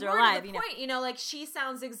that the kids are alive, you know? Point, you know, like, she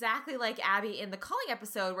sounds exactly like Abby in the Culling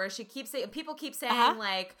episode, where she keeps saying, people keep saying,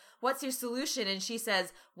 like, what's your solution? And she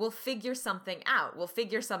says, we'll figure something out.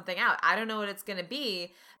 I don't know what it's going to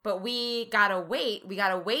be, but we gotta wait. We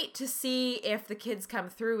gotta wait to see if the kids come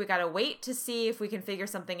through. We gotta wait to see if we can figure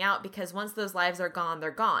something out, because once those lives are gone, they're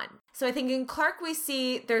gone. So I think in Clark we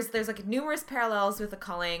see there's like numerous parallels with the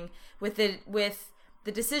Culling, with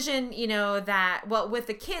the decision, you know, that, well, with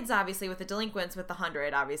the kids, obviously, with the delinquents, with the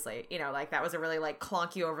 100, obviously, you know, like that was a really like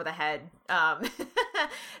clonk you over the head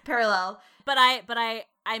parallel. But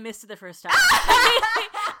I missed it the first time.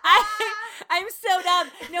 I'm so dumb.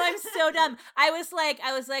 No, I'm so dumb. I was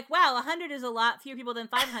like, wow, 100 is a lot fewer people than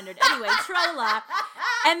 500. Anyway, tra-la-la.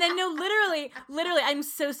 And then, no, literally, I'm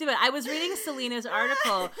so stupid. I was reading Selena's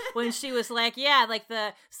article when she was like, yeah, like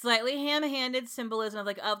the slightly ham-handed symbolism of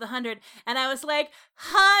the 100. And I was like,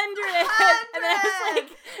 100. And then I was like,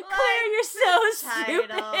 Claire, you're so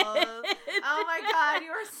stupid. Oh my God,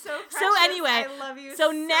 you are so precious. So anyway, I love you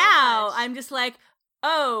so now much. I'm just like,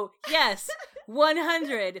 oh, yes,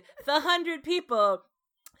 100, the 100 people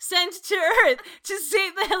sent to Earth to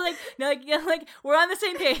save the, like, we're on the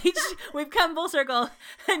same page. We've come full circle.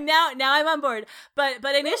 And now I'm on board.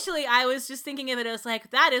 But initially I was just thinking of it as like,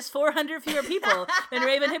 that is 400 fewer people than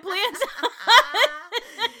Raven had planned.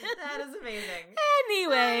 That is amazing.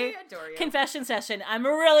 Anyway, I adore you. Confession session. I'm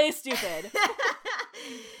really stupid.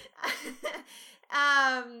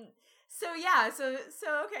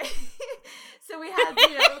 Okay. So we have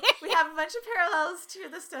a bunch of parallels to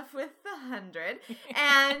the stuff with the 100,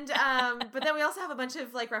 and but then we also have a bunch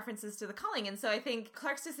of like references to the Calling, and so I think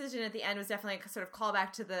Clark's decision at the end was definitely a sort of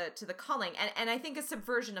callback to the Calling, and I think a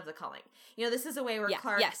subversion of the Calling. This is a way where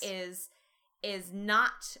Clark is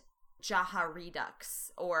not Jaha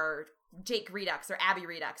Redux or Jake Redux or Abby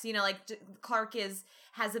Redux. Clark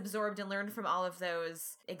has absorbed and learned from all of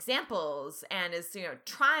those examples and is,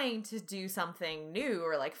 trying to do something new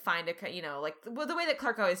or like find the way that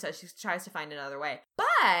Clark always does, she tries to find another way.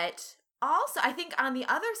 But also I think on the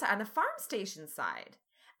other side, on the farm station side,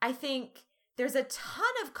 I think there's a ton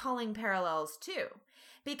of Calling parallels too.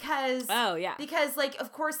 Because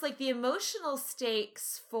of course, the emotional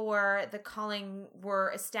stakes for the Calling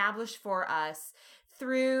were established for us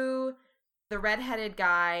through the redheaded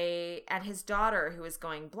guy and his daughter who is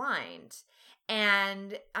going blind,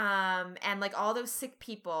 and all those sick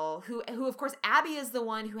people who of course Abby is the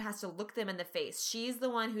one who has to look them in the face. She's the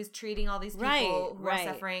one who's treating all these people who are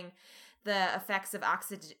suffering the effects of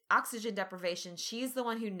oxygen deprivation. She's the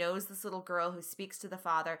one who knows this little girl who speaks to the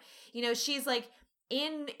father. She's like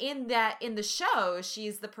in the show,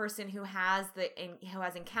 she's the person who has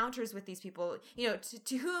encounters with these people,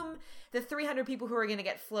 to whom the 300 people who are going to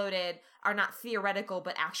get floated are not theoretical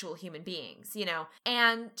but actual human beings,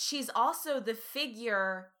 and she's also the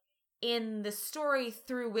figure in the story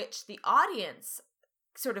through which the audience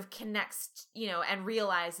sort of connects, and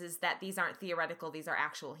realizes that these aren't theoretical, these are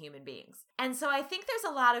actual human beings. And so I think there's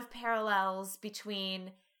a lot of parallels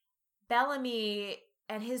between Bellamy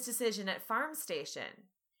and his decision at Farm Station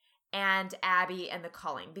and Abby and the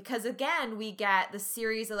Calling, because again we get the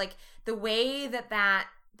series of the way that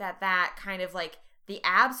kind of the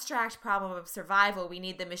abstract problem of survival. We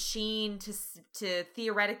need the machine to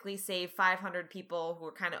theoretically save 500 people who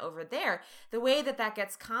are kind of over there. The way that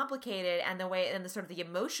gets complicated, and the sort of the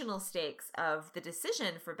emotional stakes of the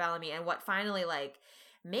decision for Bellamy and what finally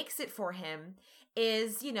makes it for him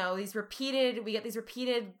is we get these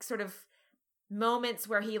repeated sort of moments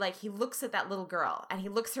where he looks at that little girl and he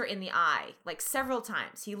looks her in the eye several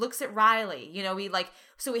times. He looks at Riley,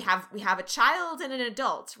 so we have a child and an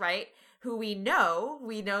adult, right? Who we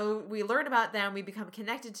learn about them, we become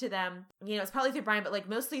connected to them. It's partly through Brian, but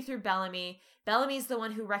mostly through Bellamy. Bellamy's the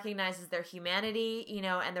one who recognizes their humanity,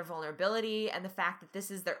 and their vulnerability and the fact that this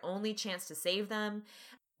is their only chance to save them.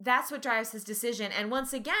 That's what drives his decision. And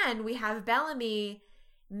once again, we have Bellamy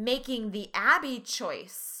making the Abby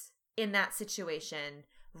choice in that situation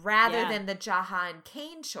rather than the Jaha and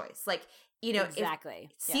Kane choice. Exactly.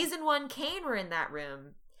 If season 1 Kane were in that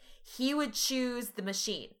room, he would choose the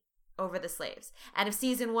machine over the slaves. And if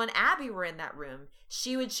season 1 Abby were in that room,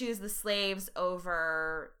 she would choose the slaves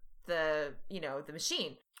over the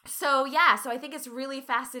machine. So I think it's really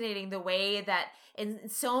fascinating the way that in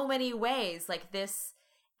so many ways, this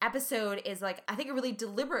episode is I think a really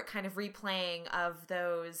deliberate kind of replaying of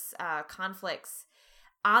those conflicts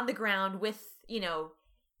on the ground with,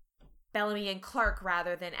 Bellamy and Clark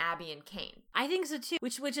rather than Abby and Kane. I think so too,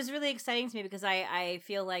 which is really exciting to me because I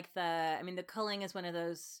feel like the Culling is one of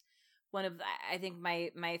I think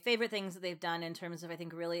my favorite things that they've done in terms of, I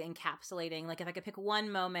think, really encapsulating, if I could pick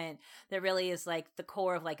one moment that really is the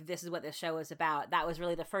core of this is what this show is about, that was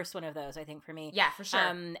really the first one of those, I think, for me. Yeah, for sure.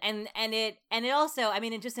 And it also,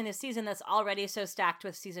 just in a season that's already so stacked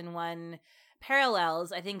with season 1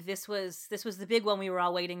 parallels, I think this was the big one we were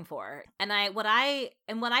all waiting for. And what I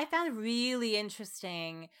found really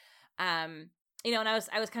interesting, and I was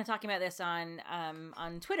kind of talking about this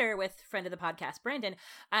on Twitter with friend of the podcast Brandon,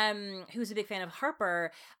 who's a big fan of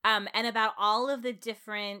Harper, and about all of the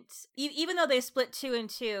different, even though they split 2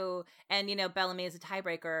 and 2, and Bellamy is a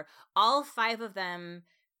tiebreaker, all 5 of them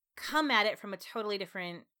come at it from a totally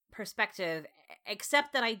different perspective.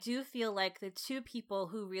 Except that I do feel like the 2 people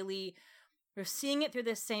who really we're seeing it through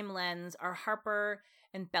this same lens are Harper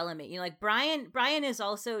and Bellamy. Brian is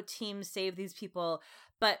also team save these people,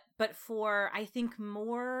 but for, I think,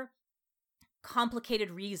 more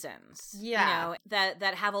complicated reasons. Yeah. That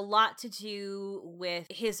have a lot to do with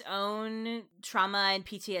his own trauma and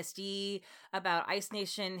PTSD about Ice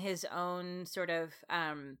Nation, his own sort of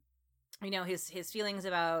his feelings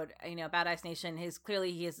about Ice Nation. He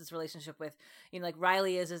has this relationship with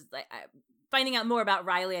Riley is finding out more about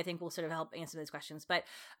Riley, I think, will sort of help answer those questions. But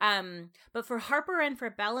for Harper and for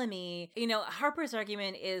Bellamy, Harper's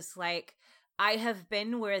argument is I have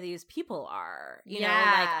been where these people are.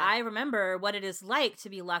 I remember what it is like to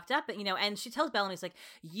be locked up. And she tells Bellamy,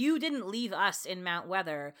 you didn't leave us in Mount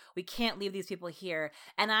Weather. We can't leave these people here.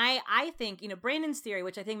 And I think, Brandon's theory,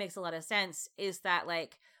 which I think makes a lot of sense, is that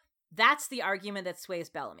that's the argument that sways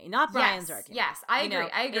Bellamy, not Brian's argument. Yes, I agree.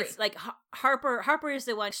 I agree. It's like Harper is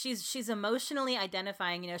the one, she's emotionally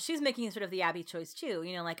identifying, she's making sort of the Abby choice too,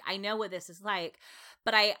 like, I know what this is like,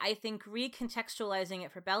 but I think recontextualizing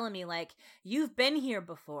it for Bellamy, like, you've been here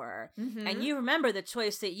before, and you remember the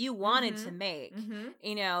choice that you wanted to make,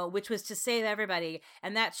 which was to save everybody,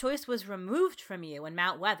 and that choice was removed from you in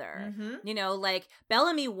Mount Weather. Like,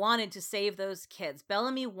 Bellamy wanted to save those kids.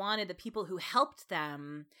 Bellamy wanted the people who helped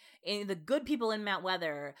them, the good people in Mount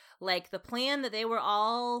Weather, like, the plan that they were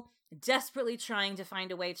all desperately trying to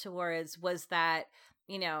find a way towards was that,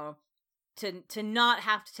 to not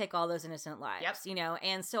have to take all those innocent lives,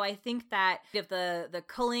 and so I think that if the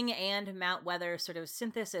Culling and Mount Weather sort of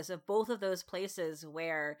synthesis of both of those places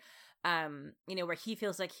where, where he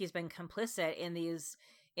feels like he's been complicit in these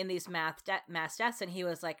mass deaths, and he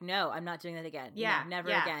was like, no, I'm not doing that again. Never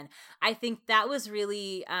again. I think that was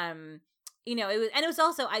really, it was, and it was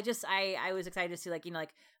also, I was excited to see, like,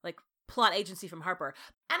 like plot agency from Harper.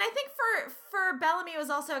 And I think for Bellamy, it was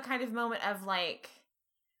also a kind of moment of, like,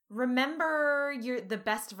 remember the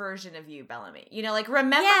best version of you, Bellamy. Like,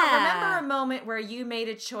 remember a moment where you made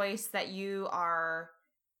a choice that you are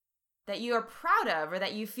proud of, or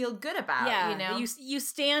that you feel good about. You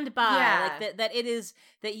stand by, like, that it is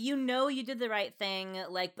that you did the right thing,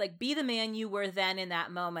 like be the man you were then in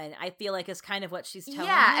that moment. I feel like is kind of what she's telling him.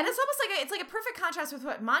 And it's almost like it's like a perfect contrast with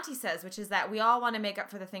what Monty says, which is that we all want to make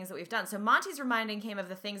up for the things that we've done. So Monty's reminding him of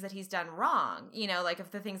the things that he's done wrong, like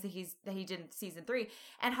of the things that he did in season 3,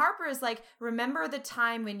 and Harper is like, remember the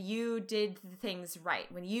time when you did the things right,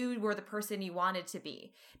 when you were the person you wanted to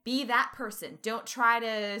be that person. Don't try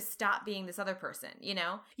to stop being this other person.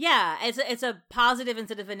 It's a positive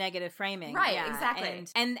instead of a negative framing, right? Exactly.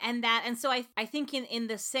 And so I think in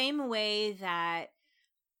the same way that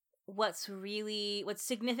what's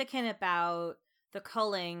significant about the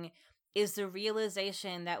culling is the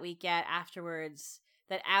realization that we get afterwards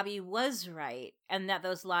that Abby was right, and that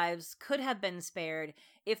those lives could have been spared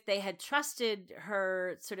if they had trusted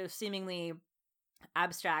her sort of seemingly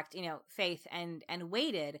abstract, faith and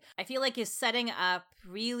waited. I feel like is setting up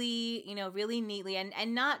really, really neatly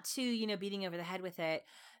and not to, beating over the head with it,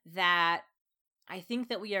 that I think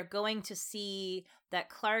that we are going to see that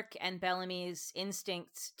Clark and Bellamy's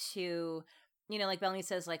instincts to, like Bellamy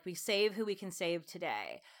says, like, we save who we can save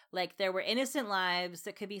today. Like, there were innocent lives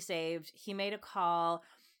that could be saved. He made a call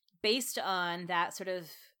based on that sort of,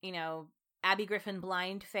 Abby Griffin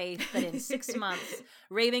blind faith that in 6 months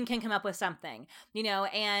Raven can come up with something,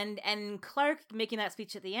 and Clark making that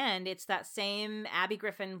speech at the end, it's that same Abby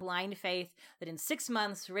Griffin blind faith that in 6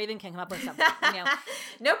 months Raven can come up with something,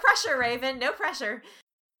 No pressure, Raven, no pressure.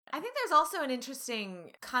 I think there's also an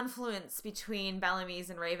interesting confluence between Bellamy's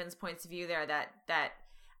and Raven's points of view there that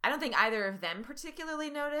I don't think either of them particularly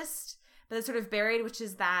noticed, but it's sort of buried, which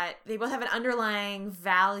is that they both have an underlying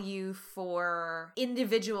value for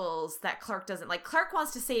individuals that Clark doesn't. Like, Clark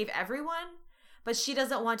wants to save everyone, but she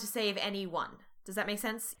doesn't want to save anyone. Does that make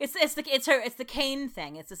sense? It's the Kane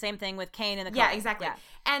thing. It's the same thing with Kane and the Culling. Yeah, exactly. Yeah.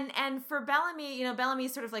 And for Bellamy,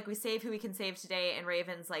 Bellamy's sort of like, we save who we can save today, and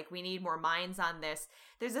Raven's like, we need more minds on this.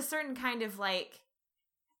 There's a certain kind of, like,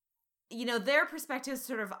 their perspectives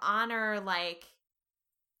sort of honor, like,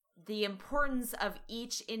 the importance of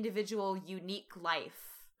each individual unique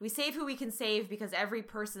life. We save who we can save because every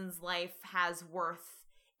person's life has worth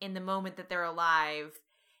in the moment that they're alive.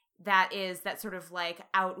 That sort of, like,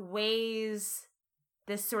 outweighs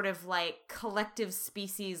this sort of, like, collective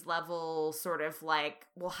species level sort of, like,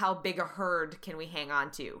 well, how big a herd can we hang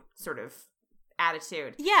on to sort of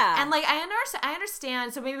attitude. Yeah. And, like, I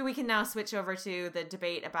understand. So maybe we can now switch over to the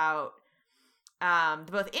debate about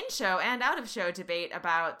both in-show and out-of-show debate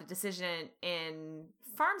about the decision in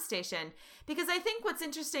Farm Station, because I think what's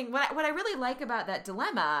interesting, what I really like about that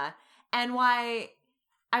dilemma, and why,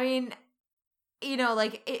 I mean,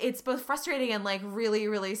 like, it's both frustrating and, like, really,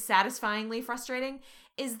 really satisfyingly frustrating,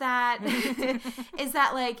 is that,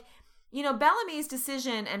 like, Bellamy's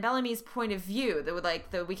decision and Bellamy's point of view,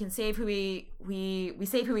 the we can save who we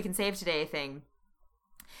save who we can save today thing,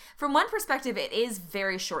 from one perspective, it is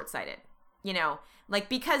very short-sighted. Like,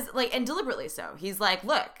 because, like, and deliberately so. He's like,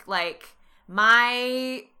 look, like,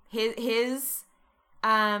 his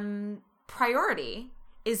priority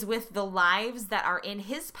is with the lives that are in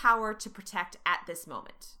his power to protect at this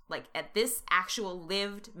moment, like, at this actual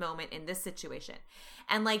lived moment in this situation.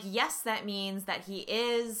 And, like, yes, that means that he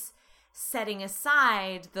is setting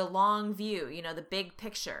aside the long view, the big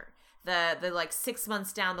picture, the like 6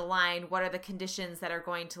 months down the line, what are the conditions that are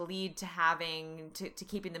going to lead to to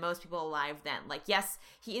keeping the most people alive then? Like, yes,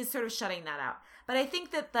 he is sort of shutting that out. But I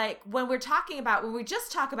think that like when we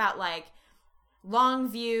just talk about like long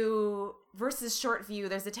view versus short view,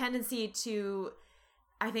 there's a tendency to,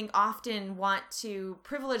 I think, often want to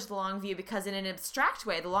privilege the long view because in an abstract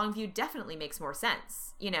way, the long view definitely makes more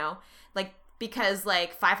sense, like because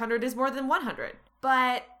like 500 is more than 100.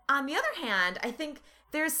 But on the other hand, I think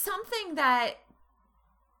there's something that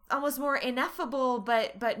almost more ineffable,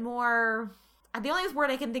 but more, the only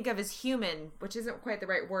word I can think of is human, which isn't quite the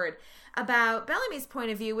right word, about Bellamy's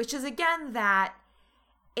point of view, which is again that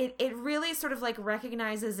it really sort of like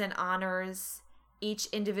recognizes and honors each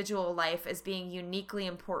individual life as being uniquely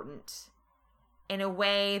important in a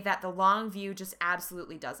way that the long view just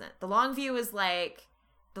absolutely doesn't. The long view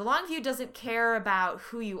doesn't care about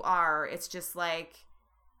who you are. It's just like,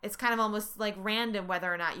 it's kind of almost like random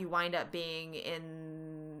whether or not you wind up being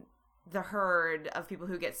in the herd of people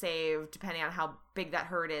who get saved, depending on how big that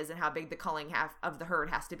herd is and how big the culling of the herd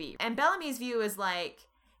has to be. And Bellamy's view is like,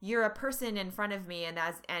 you're a person in front of me, and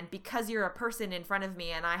because you're a person in front of me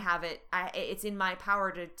and it's in my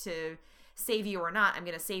power to save you or not, I'm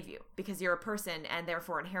going to save you because you're a person and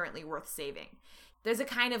therefore inherently worth saving. There's a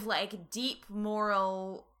kind of like deep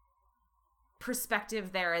moral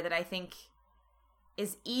perspective there that I think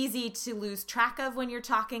is easy to lose track of when you're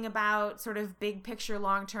talking about sort of big picture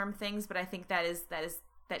long-term things, but I think that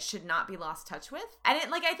should not be lost touch with. And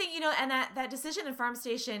I think, and that decision in Farm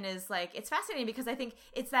Station is like, it's fascinating because I think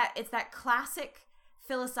it's that classic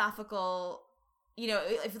philosophical,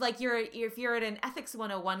 if you're at an ethics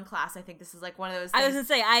 101 class, I think this is like one of those things. I was gonna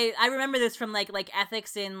say, I remember this from like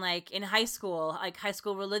ethics in high school, like high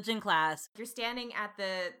school religion class. You're standing at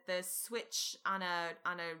the switch on a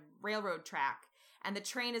railroad track, and the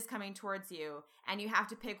train is coming towards you, and you have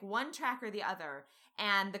to pick one track or the other,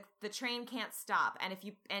 and the train can't stop.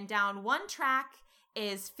 And down one track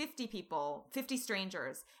is 50 people, 50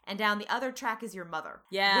 strangers, and down the other track is your mother.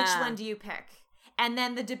 Yeah. Which one do you pick? And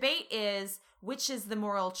then the debate is, which is the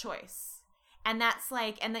moral choice? And that's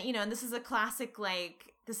like, and this is a classic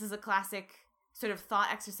sort of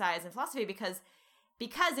thought exercise in philosophy because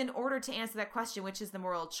in order to answer that question, which is the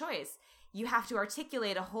moral choice, you have to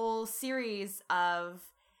articulate a whole series of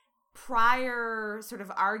prior sort of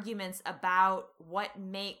arguments about what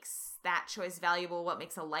makes that choice valuable, what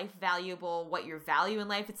makes a life valuable, what your value in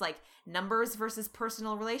life. It's like numbers versus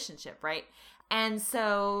personal relationship, right? And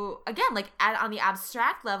so again, like on the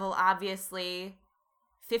abstract level, obviously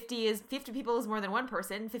 50 people is more than one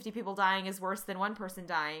person. 50 people dying is worse than one person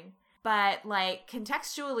dying. But like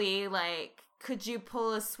contextually, like, could you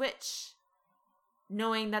pull a switch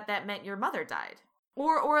knowing that meant your mother died?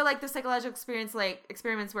 Or like the psychological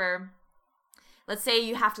experiments where, let's say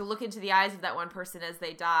you have to look into the eyes of that one person as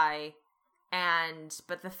they die,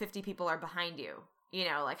 but the 50 people are behind you.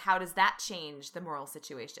 Like, how does that change the moral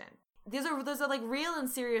situation? Those are like real and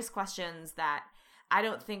serious questions that I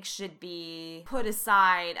don't think should be put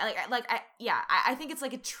aside. I think it's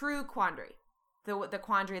like a true quandary. The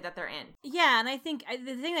quandary that they're in. Yeah, and I think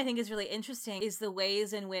the thing I think is really interesting is the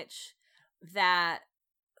ways in which that,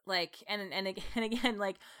 like, and again,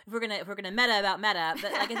 like, if we're gonna meta about meta,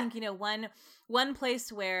 but like I think one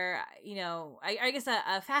place where I guess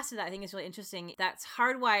a facet that I think is really interesting that's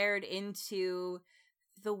hardwired into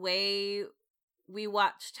the way we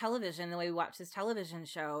watch television, the way we watch this television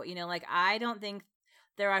show. Like, I don't think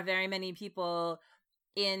there are very many people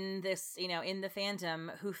in this, in the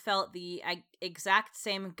fandom who felt the exact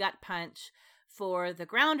same gut punch for the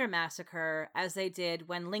Grounder massacre as they did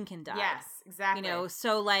when Lincoln died. Yes, exactly.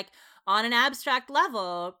 So like on an abstract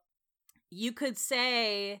level, you could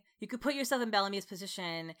put yourself in Bellamy's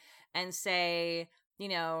position and say,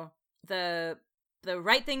 the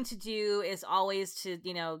right thing to do is always to,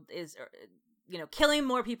 killing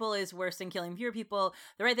more people is worse than killing fewer people.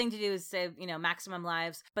 The right thing to do is save, maximum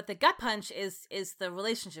lives. But the gut punch is the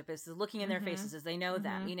relationship, is the looking in their faces as they know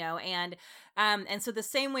them, and so the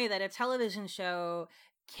same way that a television show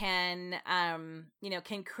can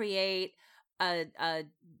create a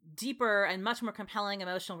deeper and much more compelling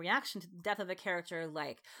emotional reaction to the death of a character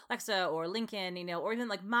like Lexa or Lincoln, or even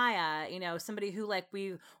like Maya, somebody who like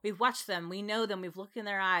we've watched them, we know them, we've looked in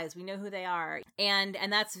their eyes, we know who they are. And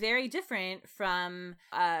that's very different from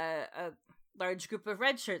a large group of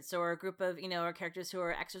red shirts or a group of, or characters who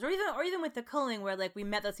are extras, or even with the culling where like we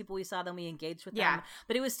met those people, we saw them, we engaged with them,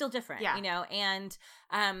 but it was still different, and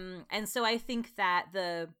so I think that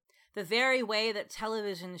the very way that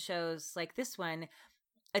television shows like this one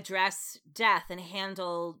address death and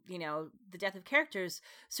handle, the death of characters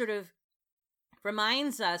sort of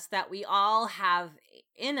reminds us that we all have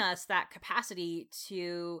in us that capacity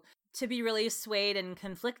to be really swayed and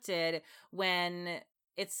conflicted when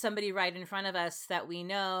it's somebody right in front of us that we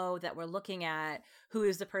know, that we're looking at, who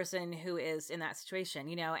is the person who is in that situation,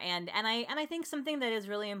 you know? And I think something that is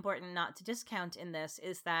really important not to discount in this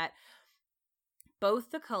is that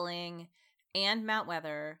both the culling and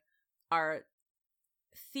Mountweather are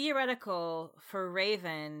theoretical for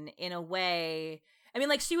Raven in a way. I mean,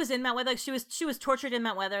 like, she was in Mountweather, like, she was tortured in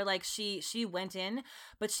Mountweather, like, she went in,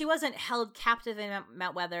 but she wasn't held captive in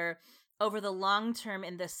Mountweather over the long term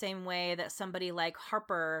in the same way that somebody like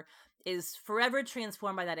Harper is forever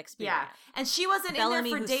transformed by that experience. Yeah, and she wasn't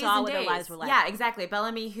Bellamy, in there for days saw and what days. Their lives were like. Yeah, exactly.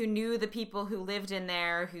 Bellamy, who knew the people who lived in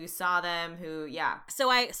there, who saw them, who, yeah.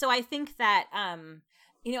 So I think that,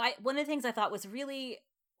 you know, one of the things I thought was really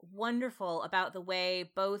wonderful about the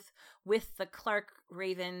way both with the Clark,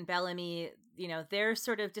 Raven, Bellamy, you know, their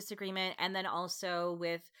sort of disagreement, and then also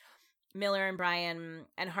with Miller and Brian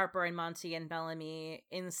and Harper and Monty and Bellamy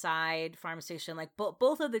inside Farm Station, like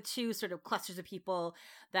both of the two sort of clusters of people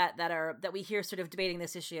that we hear sort of debating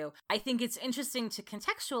this issue. I think it's interesting to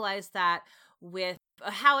contextualize that with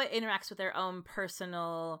how it interacts with their own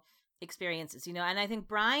personal experiences, you know. And I think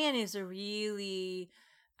Brian is a really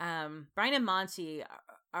Brian and Monty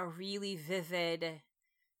are really vivid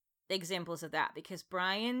examples of that, because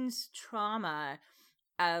Brian's trauma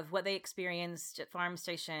of what they experienced at Farm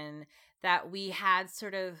Station that we had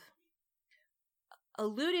sort of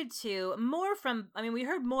alluded to more from, I mean, we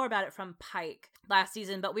heard more about it from Pike last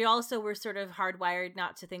season, but we also were sort of hardwired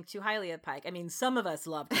not to think too highly of Pike. I mean, some of us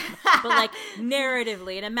loved him, but like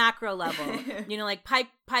narratively at a macro level, you know, like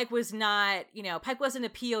Pike was not, you know, Pike wasn't a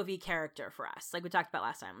POV character for us, like we talked about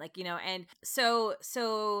last time, like, you know, and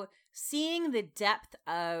so seeing the depth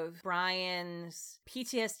of Brian's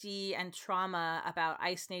PTSD and trauma about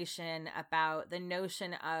Ice Nation, about the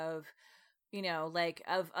notion of, you know, like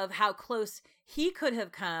of how close he could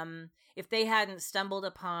have come if they hadn't stumbled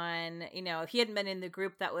upon, you know, if he hadn't been in the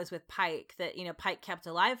group that was with Pike, that, you know, Pike kept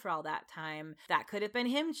alive for all that time, that could have been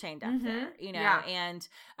him chained up there, you know, yeah. And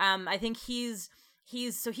I think he's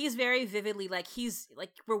very vividly, like, he's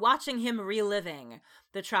like, we're watching him reliving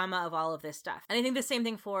the trauma of all of this stuff. And I think the same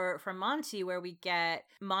thing for Monty, where we get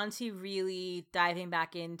Monty really diving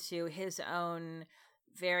back into his own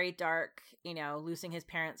very dark, you know, losing his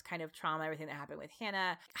parents kind of trauma, everything that happened with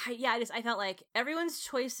Hannah. I felt like everyone's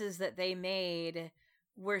choices that they made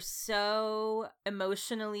were so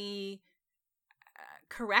emotionally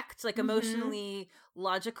correct, like emotionally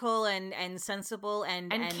logical and sensible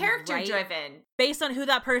and character right, driven based on who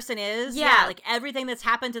that person is. Yeah, like everything that's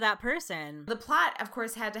happened to that person. The plot, of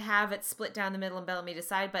course, had to have it split down the middle and Bellamy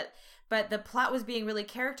decide, but the plot was being really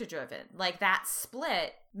character driven. Like, that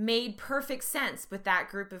split made perfect sense with that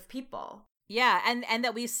group of people. Yeah, and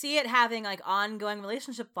that we see it having like ongoing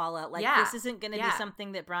relationship fallout. Like, this isn't going to be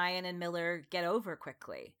something that Brian and Miller get over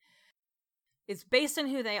quickly. It's based on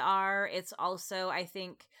who they are. It's also, I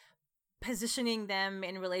think, positioning them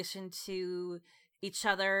in relation to each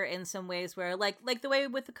other in some ways where, like the way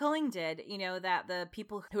with the culling did, you know, that the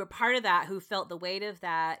people who were part of that, who felt the weight of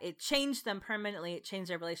that, it changed them permanently. It changed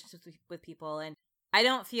their relationships with people. And I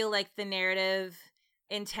don't feel like the narrative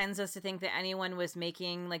intends us to think that anyone was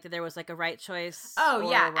making, like, that there was like a right choice.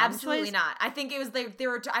 Oh yeah, absolutely choice. not. I think it was like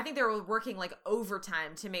I think they were working like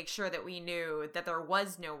overtime to make sure that we knew that there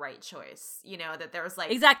was no right choice. You know, that there was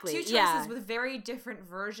like exactly two choices with very different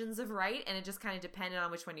versions of right, and it just kind of depended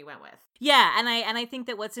on which one you went with. Yeah, and I think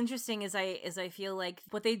that what's interesting is I feel like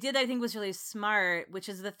what they did, I think, was really smart, which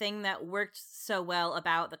is the thing that worked so well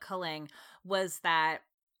about the culling, was that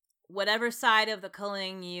whatever side of the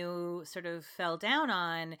culling you sort of fell down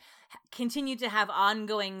on continued to have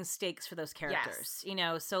ongoing stakes for those characters, you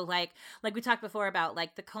know? So like we talked before about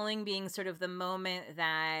like the culling being sort of the moment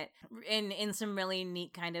that in some really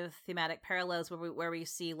neat kind of thematic parallels where we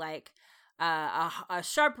see like a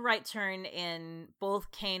sharp right turn in both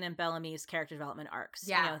Kane and Bellamy's character development arcs,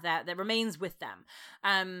 you know, that remains with them.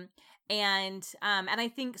 And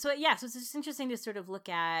I think, so so it's just interesting to sort of look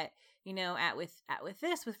at, you know, with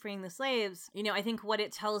freeing the slaves, you know, I think what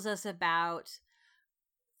it tells us about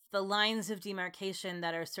the lines of demarcation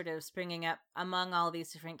that are sort of springing up among all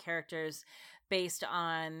these different characters based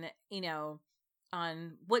on, you know,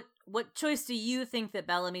 on what choice do you think that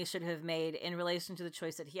Bellamy should have made in relation to the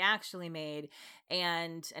choice that he actually made,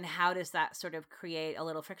 and how does that sort of create a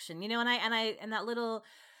little friction, you know? And that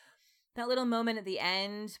little moment at the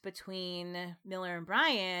end between Miller and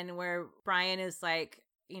Brian, where Brian is like,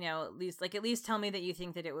 you know, at least tell me that you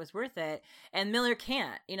think that it was worth it. And Miller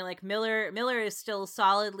can't, you know, like Miller is still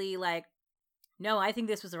solidly like no, I think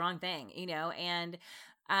this was the wrong thing, and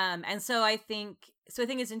so I think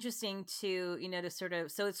it's interesting to, to sort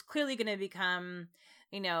of, so it's clearly going to become,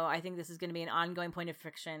 I think this is going to be an ongoing point of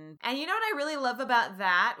friction. And you know what I really love about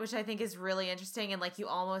that, which I think is really interesting and like you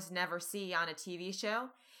almost never see on a TV show,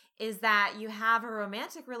 is that you have a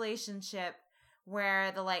romantic relationship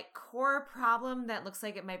where the like core problem that looks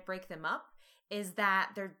like it might break them up is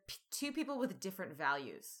that they're two people with different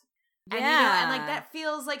values. Yeah. And, and like that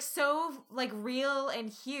feels like so like real and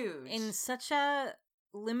huge. In such a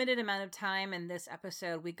limited amount of time in this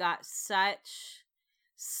episode, we got such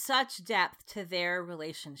depth to their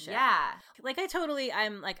relationship. Yeah. Like I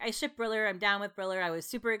ship Briller. I'm down with Briller. I was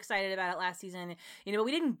super excited about it last season. But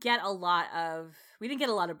we didn't get a lot of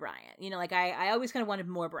Brian. Like I always kind of wanted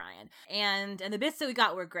more Brian. And the bits that we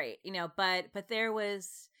got were great, but there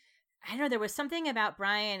was, I don't know, there was something about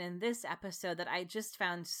Brian in this episode that I just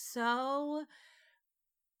found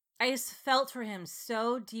I just felt for him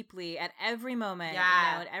so deeply at every moment,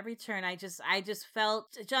 at every turn. I just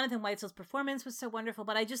felt Jonathan Weitzell's performance was so wonderful,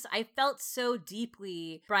 but I felt so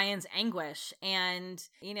deeply Brian's anguish. And,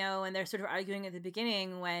 and they're sort of arguing at the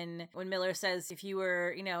beginning when Miller says, if you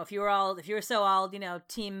were so all,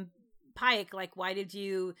 team Pike, like, why did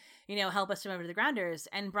you, help us remember the Grounders?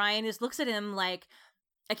 And Brian just looks at him like,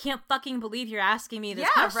 I can't fucking believe you're asking me this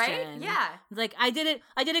question. Right? Yeah. Like, I did it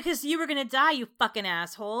because you were going to die, you fucking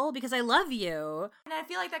asshole, because I love you. And I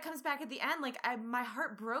feel like that comes back at the end. Like, my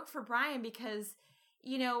heart broke for Brian because,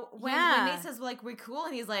 when Nate says, well, like, we're cool,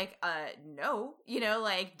 and he's like, no.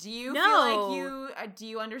 Like, do you feel like do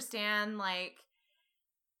you understand, like,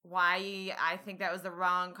 why I think that was the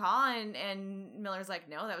wrong call? And Miller's like,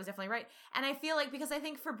 no, that was definitely right. And I feel like, because I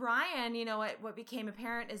think for Brian, what became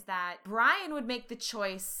apparent is that Brian would make the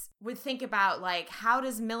choice, would think about like, how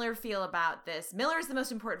does Miller feel about this? Miller is the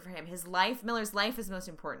most important for him. Miller's life is most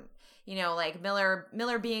important. Like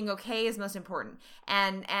Miller being okay is most important.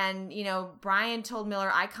 And Brian told Miller,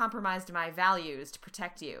 I compromised my values to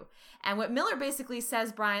protect you. And what Miller basically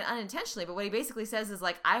says, Brian, unintentionally, but what he basically says is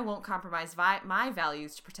like, I won't compromise my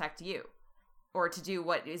values to protect you or to do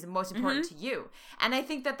what is most important to you. And I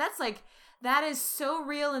think that's like, that is so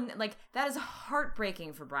real. And like, that is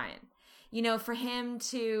heartbreaking for Brian, for him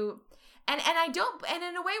to, and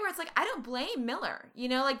in a way where it's like, I don't blame Miller,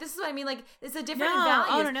 like, this is what I mean. Like, it's a different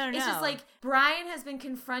value. Oh, no. It's just like, Brian has been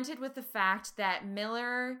confronted with the fact that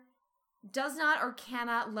Miller does not or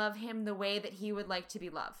cannot love him the way that he would like to be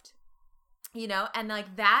loved. And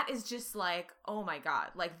like, that is just like, oh my God,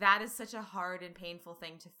 like that is such a hard and painful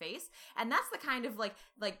thing to face. And that's the kind of like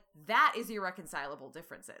that is irreconcilable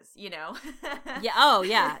differences, Yeah. Oh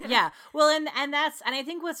yeah. Yeah. Well, and I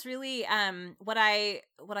think what's really, what I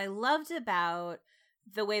loved about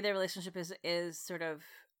the way their relationship is sort of,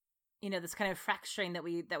 this kind of fracturing that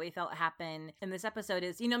we felt happen in this episode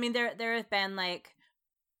is, there have been like,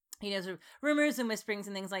 sort of rumors and whisperings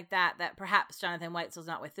and things like that perhaps Jonathan Weitzell's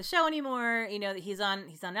not with the show anymore, that he's on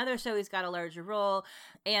another show, he's got a larger role.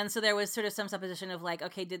 And so there was sort of some supposition of like,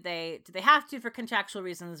 okay, did they have to, for contractual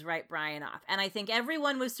reasons, write Brian off? And I think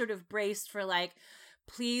everyone was sort of braced for like,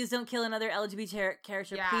 please don't kill another LGBT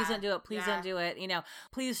character. Yeah, please don't do it. Please don't do it.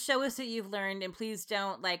 Please show us that you've learned, and please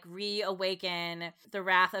don't like reawaken the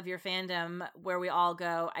wrath of your fandom where we all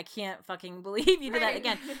go, I can't fucking believe you did that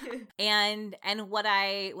again. And what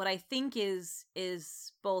I think is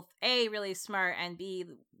both A, really smart, and B,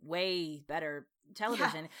 way better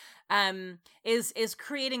television, is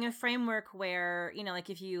creating a framework where, like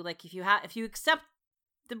if you accept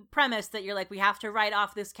the premise that you're like, we have to write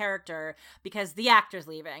off this character because the actor's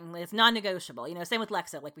leaving, it's non-negotiable, same with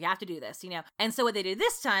Lexa, like we have to do this, and so what they did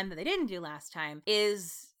this time that they didn't do last time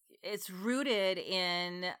is it's rooted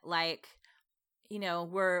in like,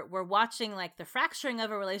 we're watching like the fracturing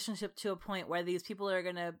of a relationship to a point where these people are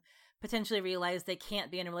gonna potentially realize they can't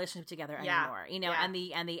be in a relationship together anymore, and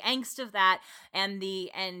the angst of that, and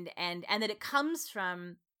that it comes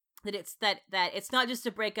from that it's not just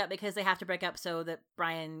a breakup because they have to break up so that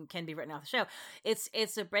Brian can be written off the show.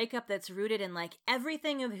 It's a breakup that's rooted in like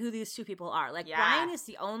everything of who these two people are. Like Brian is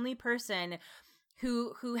the only person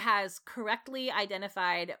who has correctly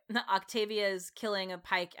identified Octavia's killing of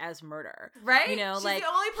Pike as murder. Right? She's like the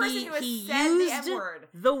only person who has said the M-word.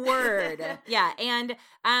 The word. Yeah. And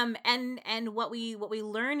what we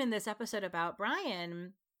learn in this episode about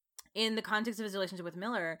Brian in the context of his relationship with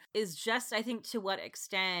Miller is just, I think, to what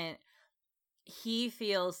extent he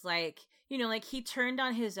feels like, like he turned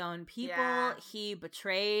on his own people, he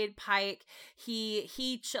betrayed Pike, he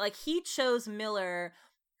chose Miller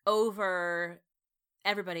over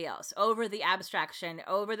everybody else, over the abstraction,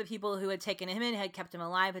 over the people who had taken him in, had kept him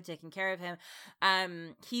alive, had taken care of him.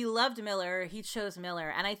 He loved Miller. He chose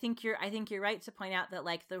Miller. And I think you're right to point out that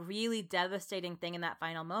like the really devastating thing in that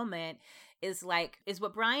final moment is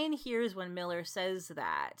what Brian hears when Miller says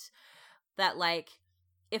that like,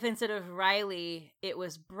 if instead of Riley, it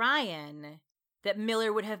was Brian, that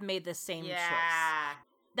Miller would have made the same choice.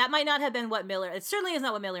 That might not have been what Miller... It certainly is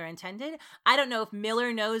not what Miller intended. I don't know if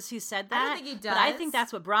Miller knows he said that. I don't think he does. But I think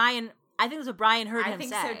that's what Brian... I think that's what Brian heard him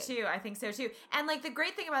say. I think so too. And like the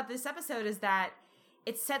great thing about this episode is that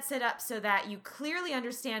it sets it up so that you clearly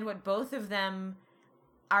understand what both of them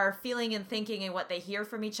are feeling and thinking and what they hear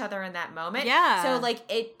from each other in that moment. Yeah. So like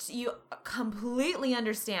you completely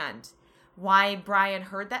understand why Brian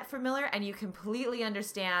heard that from Miller, and you completely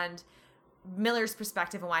understand Miller's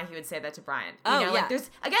perspective and why he would say that to Brian. Like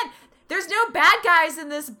there's no bad guys in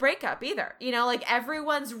this breakup either. Like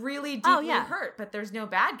everyone's really deeply hurt, but there's no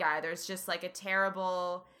bad guy. There's just like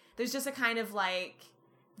there's just a kind of like,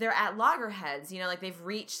 they're at loggerheads, like they've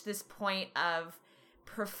reached this point of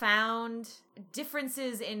profound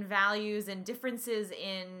differences in values and differences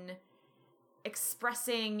in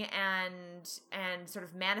expressing and sort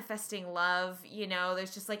of manifesting love.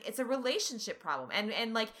 There's just like, it's a relationship problem,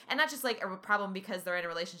 and not just like a problem because they're in a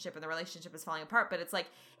relationship and the relationship is falling apart, but it's like,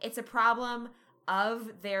 it's a problem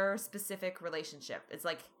of their specific relationship. It's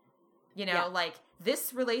like, like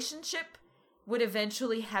this relationship would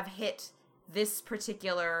eventually have hit this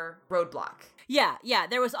particular roadblock. Yeah.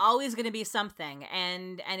 There was always going to be something,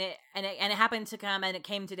 and it happened to come, and it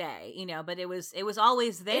came today. But it was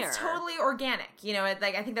always there. It's totally organic.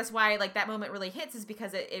 I think that's why like that moment really hits, is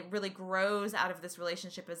because it really grows out of this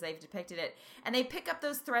relationship as they've depicted it, and they pick up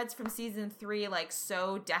those threads from season 3 like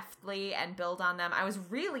so deftly and build on them. I was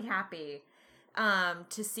really happy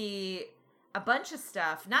to see a bunch of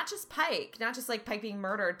stuff, not just Pike being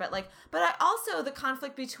murdered, but also the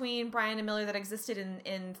conflict between Brian and Miller that existed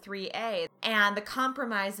in 3A, and the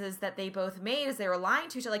compromises that they both made as they were lying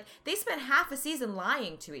to each other. Like, they spent half a season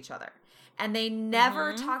lying to each other, and they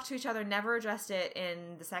never talked to each other, never addressed it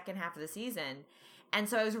in the second half of the season. And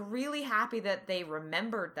so I was really happy that they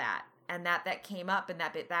remembered that, and that came up, and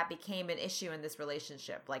that became an issue in this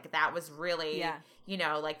relationship. Like, that was really,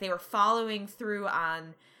 like they were following through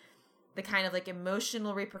on the kind of like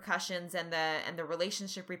emotional repercussions and the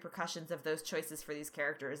relationship repercussions of those choices for these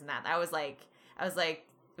characters. And I was like,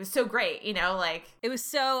 it was so great, like it was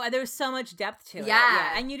so, there was so much depth to it.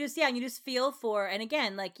 Yeah. And you just feel for, and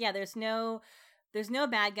again, like, there's no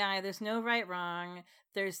bad guy. There's no right, wrong.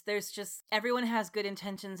 There's just, everyone has good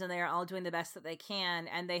intentions, and they are all doing the best that they can.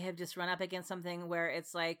 And they have just run up against something where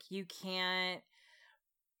it's like, you can't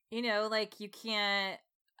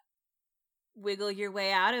wiggle your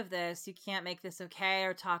way out of this. You can't make this okay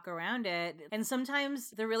or talk around it. And sometimes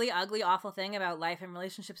the really ugly, awful thing about life and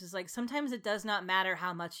relationships is like, sometimes it does not matter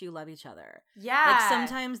how much you love each other. Yeah. Like,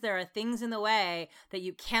 sometimes there are things in the way that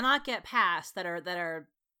you cannot get past that are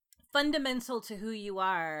fundamental to who you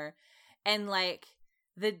are. And like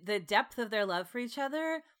the depth of their love for each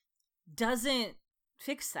other doesn't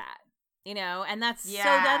fix that, and that's so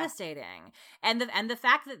devastating. And the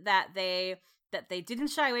fact that they didn't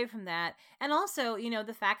shy away from that. And also,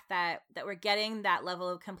 the fact that we're getting that level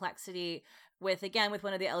of complexity with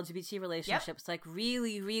one of the LGBT relationships, like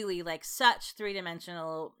really, really like such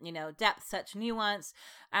 3-dimensional, depth, such nuance.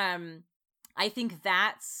 I think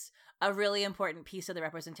that's a really important piece of the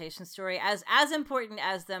representation story, as important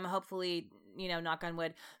as them hopefully, knock on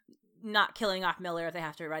wood, not killing off Miller if they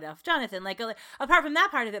have to write off Jonathan, like apart from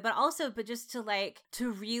that part of it, but just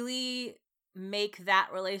to really make that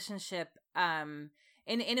relationship in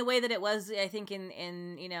a way that it was, I think,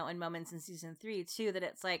 in moments in season 3 too, that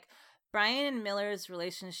it's like Brian and Miller's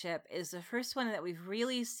relationship is the first one that we've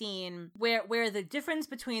really seen where the difference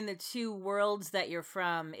between the two worlds that you're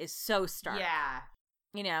from is so stark.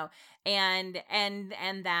 Yeah. And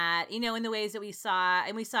that, in the ways that we saw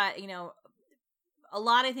a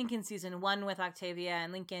lot, I think, in season 1 with Octavia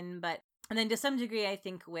and Lincoln, and then to some degree, I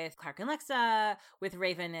think, with Clark and Lexa, with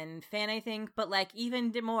Raven and Finn, I think, but like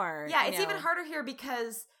even more. Yeah, it's even harder here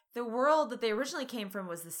because the world that they originally came from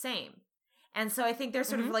was the same. And so I think they're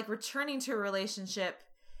sort of like returning to a relationship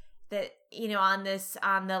that, on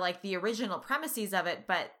the original premises of it,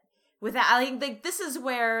 but without, I think like this is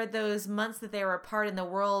where those months that they were apart in the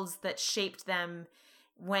worlds that shaped them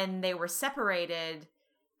when they were separated,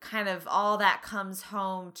 kind of all that comes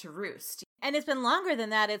home to roost. And it's been longer than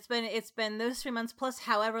that. It's been those 3 months plus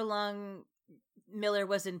however long Miller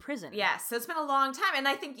was in prison. Yes, so it's been a long time, and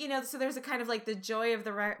I think, so there's a kind of like the joy of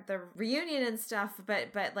the reunion and stuff,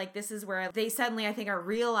 but like this is where they suddenly, I think, are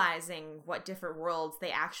realizing what different worlds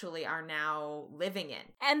they actually are now living in.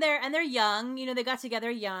 And they're young, they got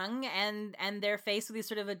together young, and they're faced with these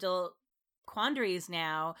sort of adult quandaries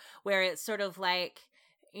now, where it's sort of like,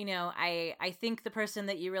 I think the person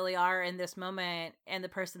that you really are in this moment and the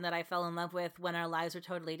person that I fell in love with when our lives were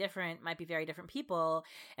totally different might be very different people.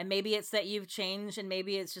 And maybe it's that you've changed, and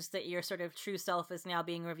maybe it's just that your sort of true self is now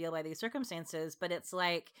being revealed by these circumstances. But it's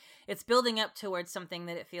like, it's building up towards something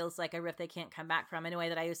that it feels like a rift they can't come back from in a way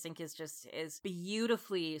that I just think is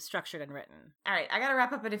beautifully structured and written. All right, I got to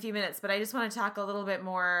wrap up in a few minutes, but I just want to talk a little bit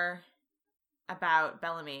more about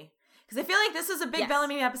Bellamy. Because I feel like this was a big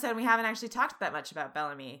Bellamy episode, and we haven't actually talked that much about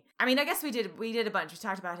Bellamy. I mean, I guess we did a bunch. We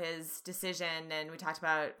talked about his decision, and we talked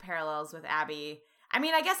about parallels with Abby. I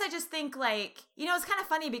mean, I guess I just think, like, it's kind of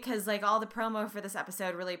funny because, like, all the promo for this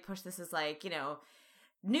episode really pushed this as, like,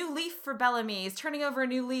 new leaf for Bellamy. He's turning over a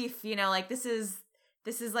new leaf, like, this is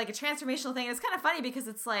like a transformational thing. And it's kind of funny because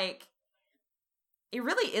it's, like, it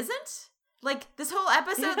really isn't. Like, this whole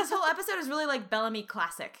episode is really, like, Bellamy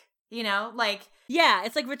classic. Like... Yeah,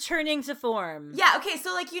 it's like returning to form. Yeah, okay,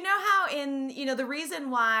 so like, how in, the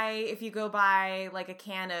reason why if you go buy like a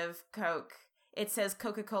can of Coke, it says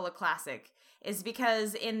Coca-Cola Classic is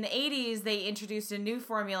because in the 80s they introduced a new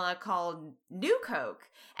formula called New Coke,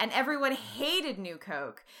 and everyone hated New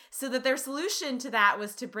Coke. So that their solution to that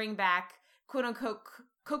was to bring back quote unquote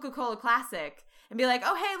Coca-Cola Classic and be like,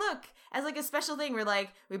 oh, hey, look, as like a special thing,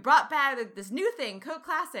 we brought back this new thing, Coke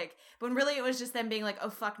Classic. When really it was just them being like, oh,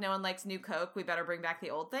 fuck, no one likes New Coke. We better bring back the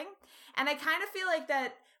old thing. And I kind of feel like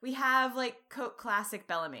that we have like Coke Classic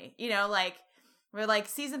Bellamy, like we're like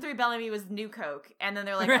season 3 Bellamy was New Coke. And then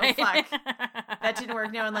they're like, right. Oh, fuck, that didn't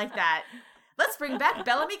work. No one liked that. Let's bring back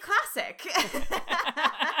Bellamy Classic.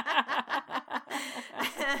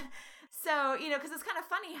 So, because it's kind of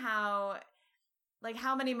funny how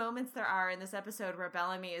many moments there are in this episode where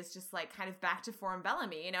Bellamy is just like kind of back to form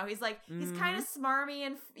Bellamy. He's like, he's kind of smarmy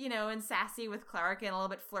and, and sassy with Clark and a little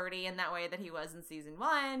bit flirty in that way that he was in season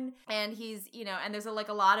 1. And he's, and there's a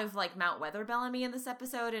lot of like Mount Weather Bellamy in this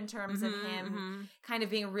episode in terms of him kind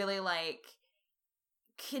of being really like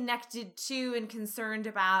connected to and concerned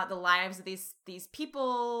about the lives of these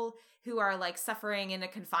people who are like suffering in a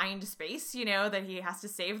confined space, that he has to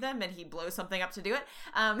save them and he blows something up to do it.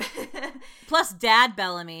 Plus Dad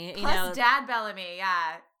Bellamy, Dad Bellamy,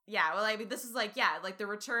 yeah. Yeah, well, I mean, this is like, like the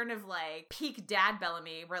return of like peak Dad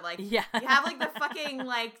Bellamy, where like you have like the fucking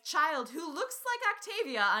like child who looks like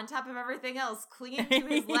Octavia on top of everything else clinging to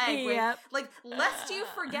his leg. Yep. Like, lest you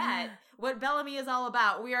forget what Bellamy is all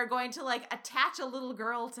about, we are going to like attach a little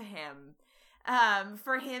girl to him.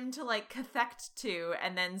 For him to like cathect to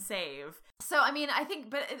and then save. So I mean, I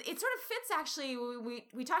think, but it sort of fits actually.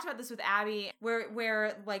 We talked about this with Abby,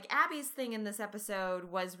 where like Abby's thing in this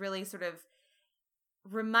episode was really sort of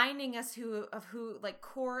reminding us who like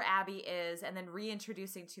core Abby is, and then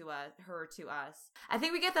reintroducing her to us. I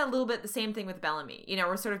think we get that a little bit the same thing with Bellamy.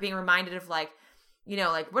 We're sort of being reminded of like,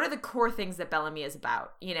 like what are the core things that Bellamy is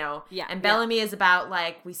about? Yeah. And Bellamy is about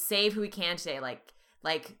like we save who we can today, like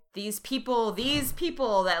these people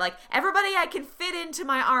that like everybody I can fit into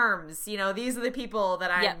my arms, these are the people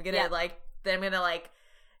that I'm gonna like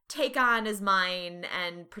take on as mine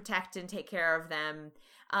and protect and take care of them.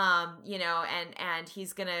 And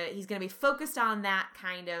he's gonna be focused on that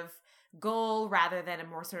kind of goal rather than a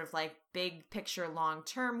more sort of like big picture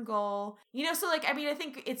long-term goal. So like, I mean, I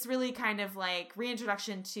think it's really kind of like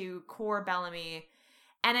reintroduction to core Bellamy.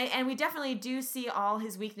 And we definitely do see all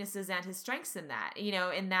his weaknesses and his strengths in that,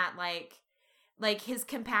 in that like his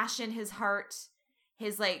compassion, his heart,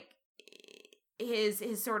 his like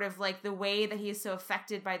his sort of like the way that he is so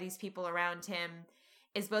affected by these people around him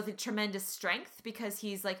is both a tremendous strength because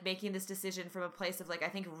he's like making this decision from a place of like, I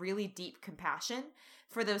think really deep compassion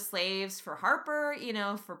for those slaves, for Harper,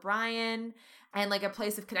 for Brian, and like a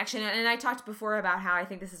place of connection. And I talked before about how I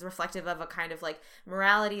think this is reflective of a kind of like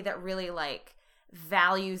morality that really like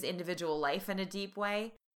values individual life in a deep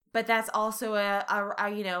way, but that's also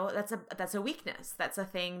that's a weakness. That's a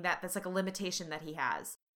thing that's like a limitation that he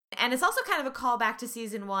has. And it's also kind of a callback to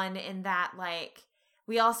season 1 in that like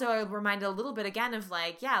we also are reminded a little bit again of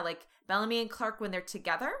like Bellamy and Clark, when they're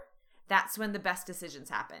together, that's when the best decisions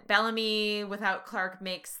happen. Bellamy without Clark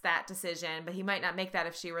makes that decision, but he might not make that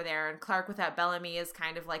if she were there. And Clark without Bellamy is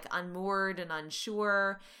kind of like unmoored and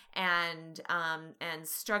unsure and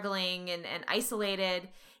struggling and isolated,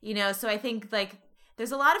 So I think like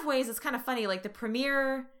there's a lot of ways it's kind of funny. Like the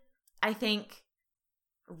premiere, I think,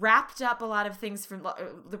 wrapped up a lot of things from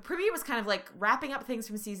the premiere was kind of like wrapping up things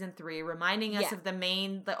from season 3, reminding us of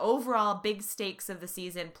the overall big stakes of the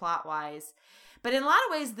season plot wise. But in a lot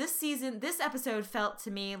of ways, this episode felt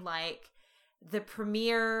to me like the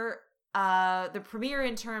premiere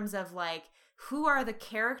in terms of like, who are the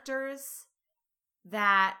characters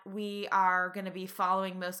that we are going to be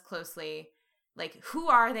following most closely? Like, who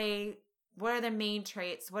are they? What are their main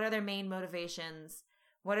traits? What are their main motivations?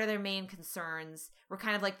 What are their main concerns? We're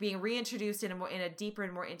kind of like being reintroduced in a deeper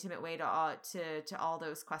and more intimate way to all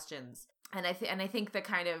those questions. And I think the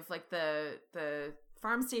kind of like the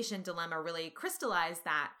farm station dilemma really crystallized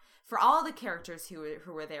that for all the characters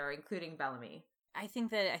who were there, including Bellamy. I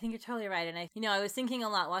think you're totally right. And I was thinking a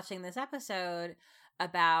lot watching this episode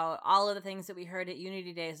about all of the things that we heard at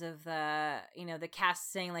Unity Days of the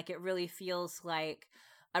cast saying like it really feels like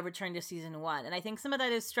a return to season 1. And I think some of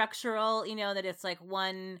that is structural, that it's like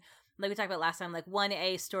one, like we talked about last time, like one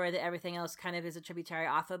A story that everything else kind of is a tributary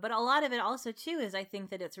off of. But a lot of it also too is I think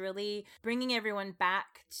that it's really bringing everyone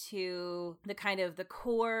back to the kind of the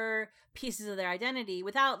core pieces of their identity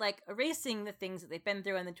without like erasing the things that they've been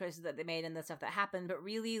through and the choices that they made and the stuff that happened, but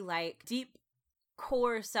really like deep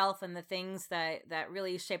core self and the things that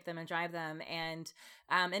really shape them and drive them. And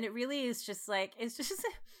it really is just like, it's just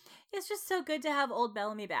so good to have old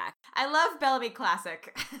Bellamy back. I love Bellamy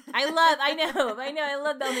Classic. I love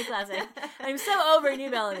Bellamy Classic. I'm so over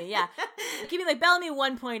New Bellamy. Yeah. Give me like Bellamy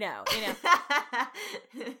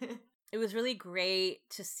 1.0, It was really great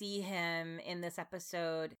to see him in this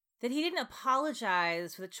episode, that he didn't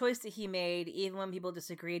apologize for the choice that he made, even when people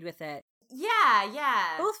disagreed with it.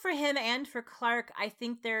 Yeah. Both for him and for Clark, I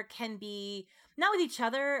think there can be, not with each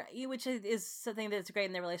other, which is something that's great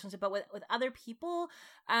in their relationship, but with other people,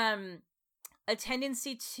 a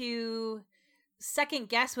tendency to second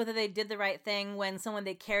guess whether they did the right thing when someone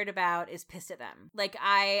they cared about is pissed at them. Like,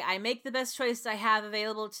 I make the best choice I have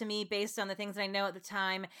available to me based on the things that I know at the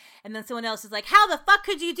time, and then someone else is like, how the fuck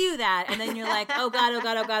could you do that? And then you're like, oh God,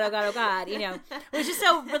 which is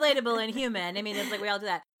so relatable and human. I mean, it's like we all do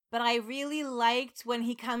that. But I really liked when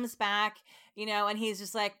he comes back, and he's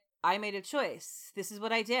just like, I made a choice. This is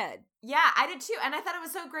what I did. Yeah, I did too. And I thought it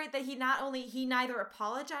was so great that he neither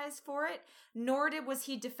apologized for it, nor was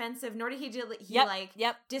he defensive, nor did he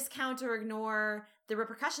discount or ignore the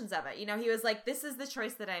repercussions of it. He was like, this is the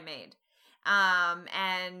choice that I made.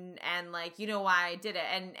 And like, why I did it.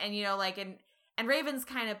 And Raven's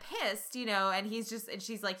kind of pissed, and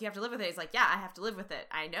she's like, you have to live with it. He's like, yeah, I have to live with it.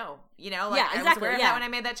 I know, yeah, exactly, I was aware of that when I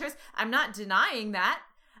made that choice. I'm not denying that.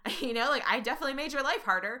 I definitely made your life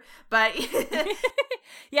harder, but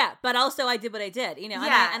yeah, but also I did what I did,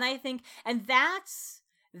 Yeah. And I think, and that's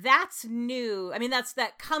new. I mean,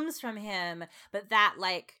 that comes from him, but that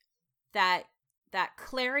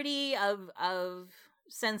clarity of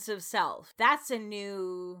sense of self, that's a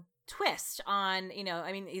new twist on,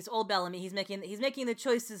 he's old Bellamy. He's making the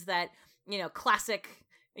choices that, classic,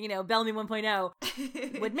 Bellamy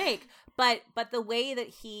 1.0 would make, but the way that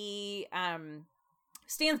he,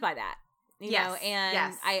 stands by that,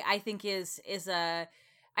 yes. I think is our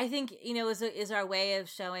way of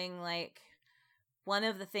showing like one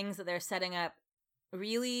of the things that they're setting up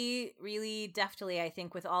really, really deftly, I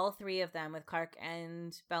think, with all three of them, with Clark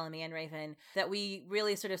and Bellamy and Raven, that we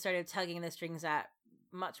really sort of started tugging the strings at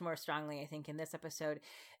much more strongly, I think, in this episode,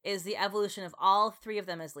 is the evolution of all three of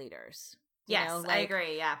them as leaders. Yes, I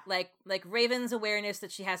agree, yeah. Like Raven's awareness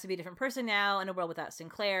that she has to be a different person now in a world without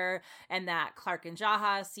Sinclair, and that Clark and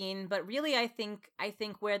Jaha scene. But really, I think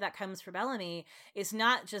where that comes for Bellamy is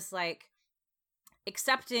not just like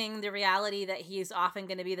accepting the reality that he's often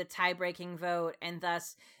going to be the tie-breaking vote, and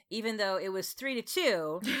thus, even though it was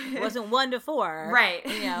 3-2, it wasn't 1-4, right?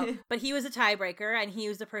 But he was a tiebreaker, and he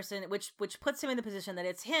was the person which puts him in the position that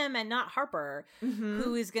it's him and not Harper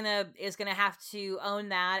who is gonna have to own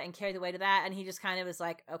that and carry the weight of that, and he just kind of is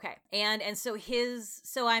like, okay, and so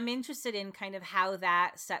I'm interested in kind of how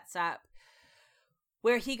that sets up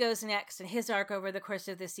where he goes next and his arc over the course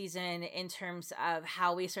of this season, in terms of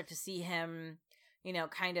how we start to see him,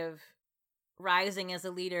 kind of rising as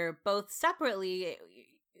a leader, both separately,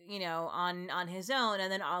 on his own,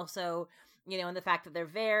 and then also, and the fact that they're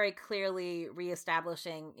very clearly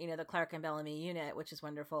reestablishing, the Clark and Bellamy unit, which is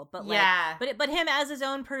wonderful. But but him as his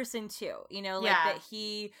own person too, that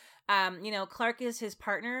he, Clark is his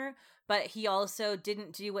partner, but he also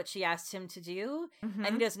didn't do what she asked him to do, and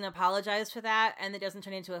he doesn't apologize for that, and it doesn't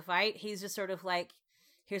turn into a fight. He's just sort of like,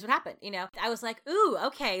 here's what happened, I was like, ooh,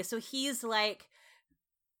 okay, so he's like,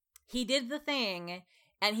 he did the thing,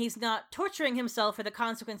 and he's not torturing himself for the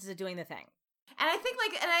consequences of doing the thing. And I think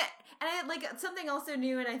like, and I like something also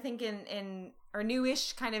new, and I think in or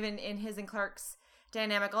newish kind of in his and Clark's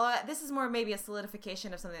dynamic. Although this is more maybe a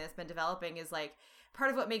solidification of something that's been developing, is like part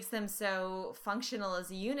of what makes them so functional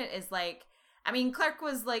as a unit is like, I mean, Clark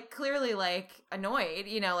was like clearly like annoyed,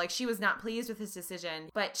 you know, like she was not pleased with his decision,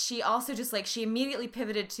 but she also just like, she immediately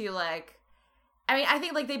pivoted to like, I mean, I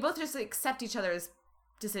think like they both just accept each other's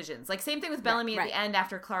decisions. Like same thing with Bellamy at the end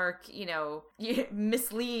after Clark, you know,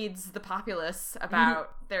 misleads the populace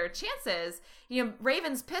about their chances. You know,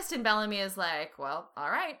 Raven's pissed and Bellamy is like, well,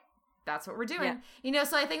 all right, that's what we're doing. Yeah. You know,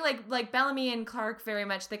 so I think like Bellamy and Clark very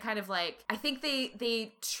much, they kind of like, I think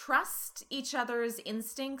they trust each other's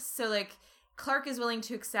instincts. So like Clark is willing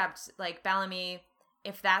to accept like Bellamy,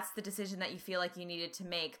 if that's the decision that you feel like you needed to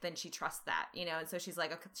make, then she trusts that, you know? And so she's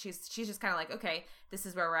like, okay, she's just kind of like, okay, this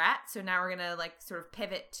is where we're at. So now we're going to like sort of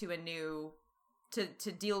pivot to a new,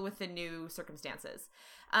 to deal with the new circumstances.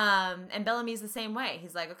 And Bellamy's the same way.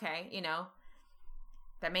 He's like, okay, you know,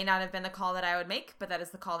 that may not have been the call that I would make, but that is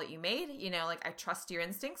the call that you made. You know, like I trust your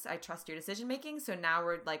instincts. I trust your decision-making. So now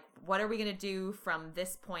we're like, what are we going to do from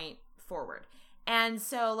this point forward? And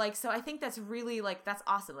so like, so I think that's really like, that's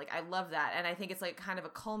awesome. Like, I love that. And I think it's like kind of a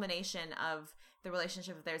culmination of the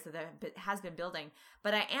relationship of theirs that has been building.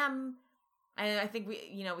 But and I think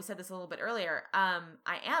we said this a little bit earlier.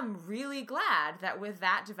 I am really glad that with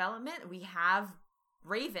that development, we have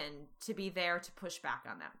Raven to be there to push back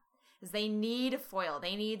on them. Because they need a foil.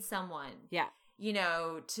 They need someone. Yeah. You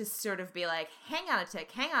know, to sort of be like, hang on a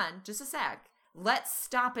tick, hang on, just a sec. Let's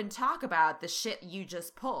stop and talk about the shit you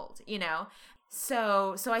just pulled, you know?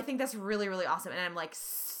 So I think that's really, really awesome. And I'm like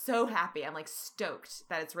so happy. I'm like stoked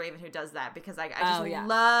that it's Raven who does that, because I just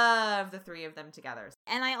love the three of them together.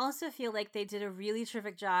 And I also feel like they did a really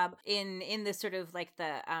terrific job in this sort of like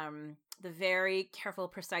the very careful,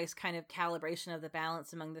 precise kind of calibration of the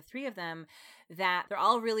balance among the three of them, that they're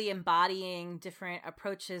all really embodying different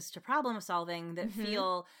approaches to problem solving that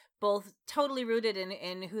feel both totally rooted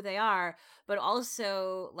in who they are, but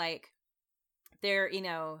also like they're, you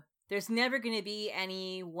know, there's never going to be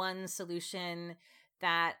any one solution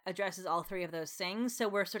that addresses all three of those things. So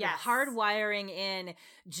we're sort of hardwiring in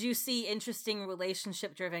juicy, interesting,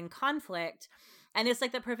 relationship-driven conflict. And it's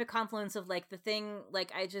like the perfect confluence of like the thing,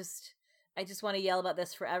 like I just want to yell about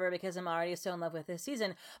this forever because I'm already so in love with this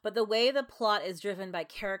season. But the way the plot is driven by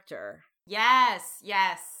character. Yes.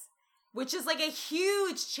 Which is like a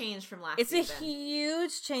huge change from last season. It's a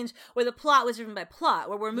huge change where the plot was driven by plot,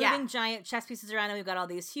 where we're moving giant chess pieces around and we've got all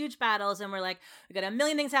these huge battles and we're like, we've got a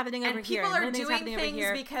million things happening over here. And people are doing things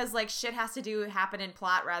because like shit has to happen in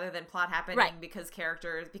plot rather than plot happening because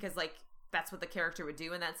like that's what the character would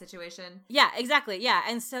do in that situation. Yeah, exactly. Yeah.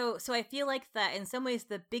 And so I feel like that in some ways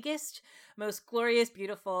the biggest, most glorious,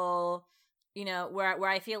 beautiful, you know, where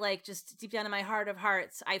I feel like just deep down in my heart of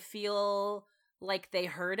hearts, I feel like they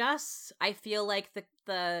heard us. I feel like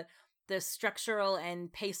the structural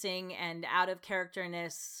and pacing and out of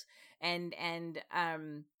characterness and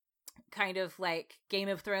kind of like Game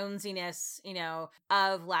of Thronesiness, you know,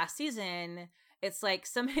 of last season. It's like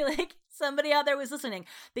somebody out there was listening,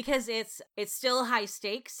 because it's still high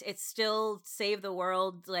stakes. It's still save the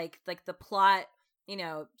world. Like the plot, you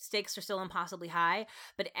know, stakes are still impossibly high,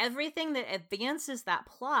 but everything that advances that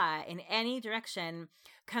plot in any direction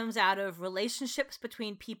comes out of relationships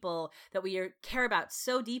between people that we care about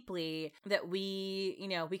so deeply that we, you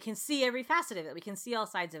know, we can see every facet of it. We can see all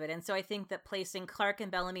sides of it. And so I think that placing Clark and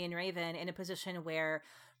Bellamy and Raven in a position where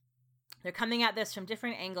they're coming at this from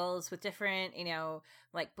different angles with different, you know,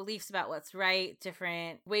 like beliefs about what's right,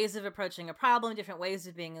 different ways of approaching a problem, different ways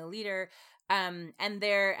of being a leader. And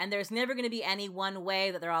there's never going to be any one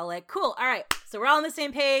way that they're all like, cool, all right, so we're all on the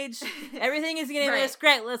same page. Everything is going to be this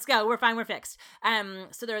great. Let's go. We're fine. We're fixed.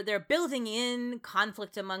 So they're building in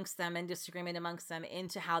conflict amongst them and disagreement amongst them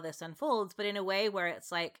into how this unfolds, but in a way where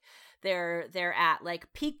it's like they're at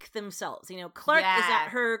like peak themselves. You know, Clark is at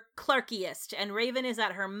her Clarkiest, and Raven is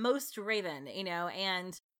at her most Raven. You know,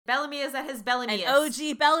 and Bellamy is at his Bellamy. And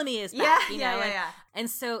OG Bellamy is back. And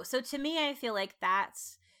so to me, I feel like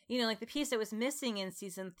that's, you know, like the piece that was missing in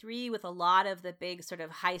season 3 with a lot of the big sort of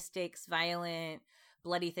high stakes, violent,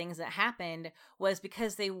 bloody things that happened was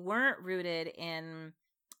because they weren't rooted in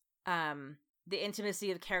the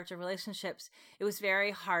intimacy of character relationships. It was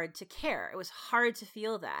very hard to care. It was hard to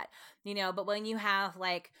feel that, you know, but when you have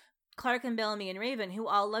like Clark and Bellamy and Raven who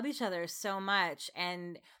all love each other so much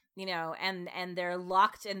and, you know, and they're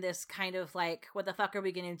locked in this kind of like, what the fuck are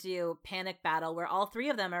we going to do? Panic battle where all three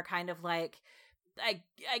of them are kind of like, I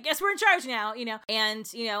guess we're in charge now, you know, and,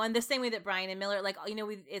 you know, and the same way that Brian and Miller, like, you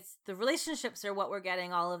know, it's the relationships are what we're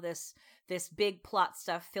getting all of this this big plot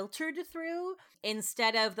stuff filtered through,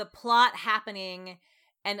 instead of the plot happening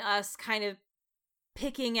and us kind of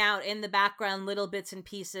picking out in the background little bits and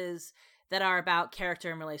pieces that are about character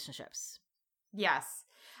and relationships. Yes.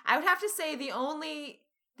 I would have to say the only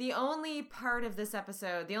part of this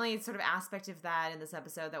episode, the only sort of aspect of that in this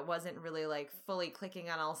episode that wasn't really like fully clicking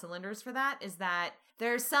on all cylinders for that is that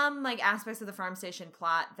there's some like aspects of the farm station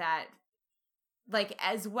plot that like,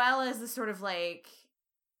 as well as the sort of like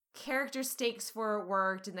character stakes for it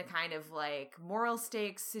worked and the kind of like moral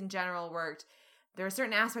stakes in general worked, there are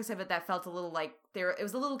certain aspects of it that felt a little like it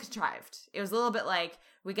was a little contrived. It was a little bit like,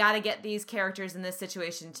 we got to get these characters in this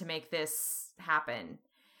situation to make this happen.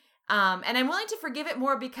 And I'm willing to forgive it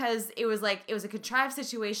more because it was a contrived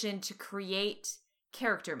situation to create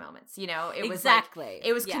character moments. You know, it was exactly.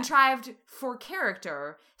 It was contrived for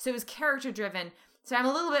character. So it was character driven. So I'm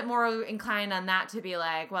a little bit more inclined on that to be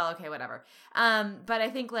like, well, okay, whatever. But I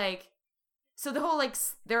think like, so the whole like,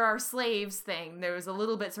 there are slaves thing, there was a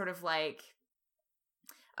little bit sort of like,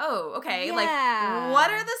 oh, okay, like, what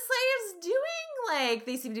are the slaves doing? Like,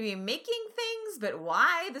 they seem to be making things, but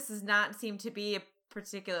why? This does not seem to be a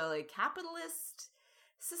particularly capitalist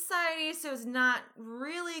society, so it's not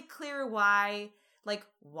really clear why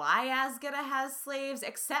Asgada has slaves,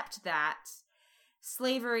 except that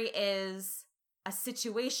slavery is a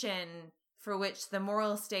situation for which the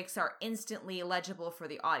moral stakes are instantly legible for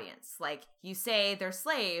the audience. Like, you say they're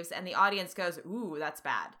slaves and the audience goes, ooh, that's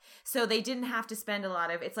bad. So they didn't have to spend a lot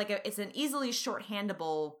of, it's an easily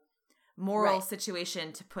shorthandable moral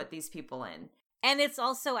situation to put these people in. And it's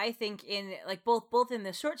also, I think, in like both in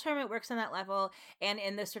the short term, it works on that level, and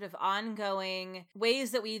in the sort of ongoing ways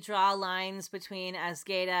that we draw lines between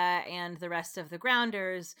Asgada and the rest of the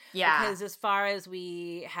Grounders. Yeah. Because as far as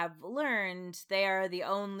we have learned, they are the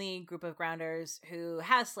only group of Grounders who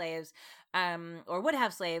has slaves, or would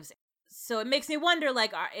have slaves. So it makes me wonder,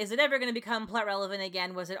 like, is it ever going to become plot relevant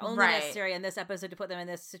again? Was it only necessary in this episode to put them in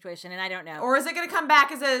this situation? And I don't know. Or is it going to come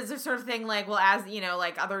back as a sort of thing like, well, as, you know,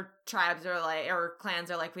 like other tribes or like, or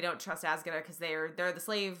clans are like, we don't trust Asgada because they're the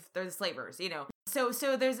slavers, you know? So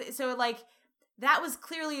like, that was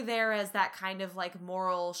clearly there as that kind of like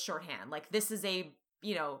moral shorthand. Like, this is a,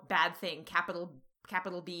 you know, bad thing, capital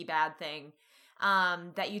B bad thing.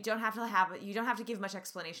 That you don't have to give much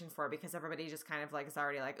explanation for, because everybody just kind of like is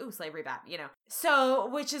already like, ooh, slavery bad, you know? So,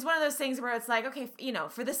 which is one of those things where it's like, okay, you know,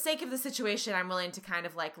 for the sake of the situation, I'm willing to kind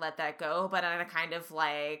of like let that go, but on a kind of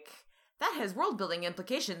like, that has world building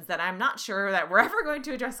implications that I'm not sure that we're ever going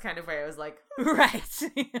to address kind of way. I was like, right.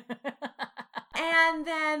 And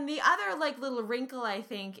then the other like little wrinkle, I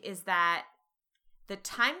think, is that the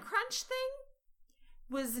time crunch thing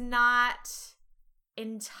was not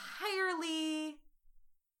entirely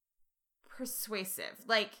persuasive.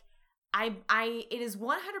 Like, it is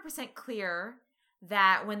 100% clear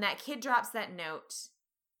that when that kid drops that note,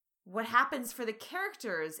 what happens for the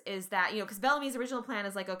characters is that, you know, because Bellamy's original plan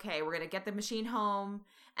is like, okay, we're gonna get the machine home,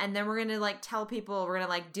 and then we're gonna like tell people, we're gonna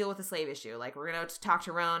like deal with the slave issue, like we're gonna talk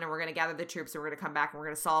to Roan, and we're gonna gather the troops, and we're gonna come back, and we're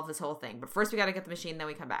gonna solve this whole thing, but first we gotta get the machine, then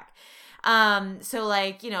we come back. So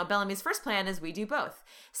like, you know, Bellamy's first plan is we do both.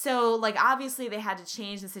 So like, obviously they had to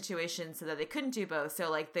change the situation so that they couldn't do both.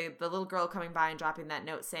 So like the little girl coming by and dropping that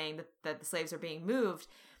note saying that the slaves are being moved,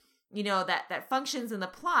 you know, that functions in the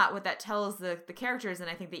plot. What that tells the characters, and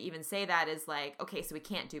I think they even say that, is like, okay, so we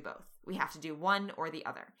can't do both. We have to do one or the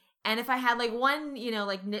other. And if I had like one, you know,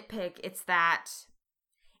 like nitpick, it's that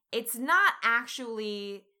it's not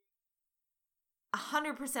actually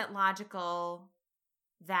 100% logical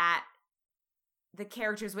that the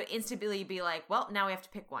characters would instantly be like, well, now we have to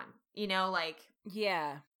pick one, you know, like,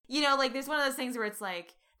 yeah, you know, like there's one of those things where it's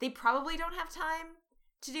like, they probably don't have time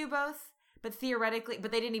to do both, but theoretically,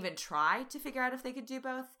 but they didn't even try to figure out if they could do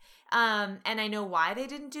both. And I know why they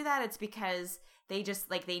didn't do that. It's because they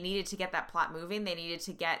just like, they needed to get that plot moving. They needed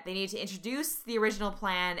to introduce the original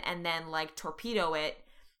plan and then like torpedo it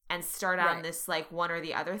and start on this like one or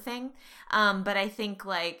the other thing. But I think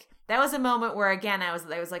like, that was a moment where, again,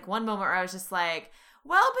 there was like one moment where I was just like,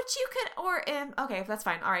 well, but you could, okay, that's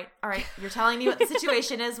fine. All right. You're telling me what the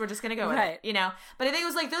situation is. We're just going to go with it, you know? But I think it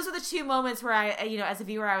was like, those were the two moments where I, you know, as a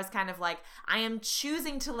viewer, I was kind of like, I am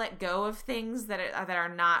choosing to let go of things that are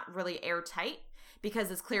not really airtight, because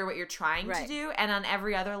it's clear what you're trying to do. And on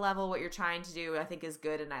every other level, what you're trying to do, I think is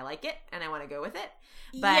good, and I like it, and I want to go with it.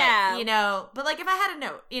 But, you know, but like if I had a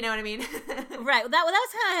note, you know what I mean? Right. That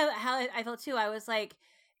was kind of how I felt too. I was like,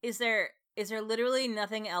 is there is there literally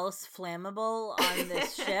nothing else flammable on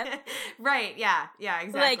this ship? Right, yeah,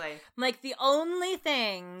 exactly. Like the only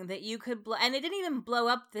thing that you could blow, and it didn't even blow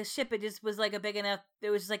up the ship, it just was like a big enough, it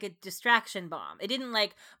was just like a distraction bomb. It didn't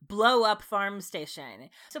like blow up Farm Station.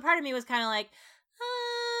 So part of me was kind of like,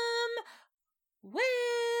 well,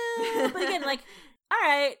 but again, like, all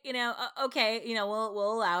right, okay,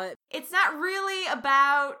 we'll allow it. It's not really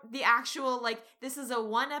about the actual, like, this is a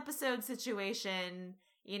one episode situation,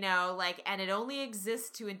 and it only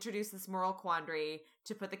exists to introduce this moral quandary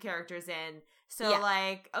to put the characters in. So,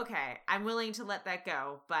 like, okay, I'm willing to let that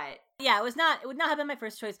go, but yeah, it would not have been my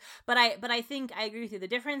first choice. But I think I agree with you. The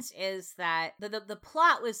difference is that the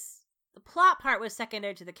plot part was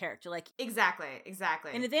secondary to the character. Like, exactly.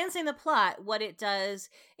 In advancing the plot, what it does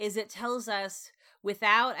is it tells us,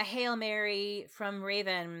 without a Hail Mary from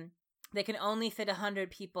Raven, they can only fit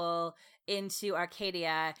 100 people into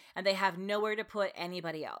Arcadia, and they have nowhere to put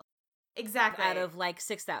anybody else. Exactly. Out of, like,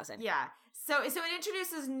 6,000. Yeah. So it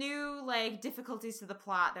introduces new, like, difficulties to the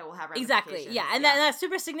plot that will have ramifications. Exactly, yeah. And that's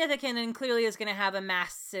super significant and clearly is going to have a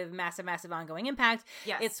massive, massive, massive ongoing impact.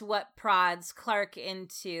 Yes. It's what prods Clark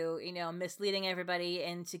into, misleading everybody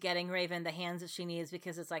into getting Raven the hands that she needs,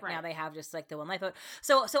 because it's like, now they have just, like, the one lifeboat.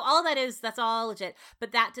 So all that's all legit,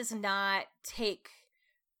 but that does not take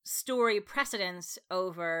story precedence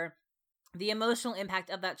over the emotional impact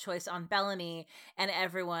of that choice on Bellamy and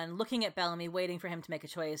everyone looking at Bellamy, waiting for him to make a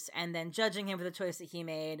choice, and then judging him for the choice that he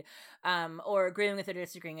made, or agreeing with it or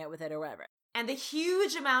disagreeing with it or whatever. And the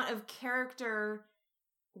huge amount of character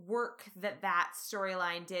work that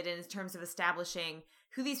storyline did in terms of establishing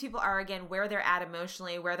who these people are, again, where they're at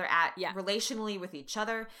emotionally, where they're at relationally with each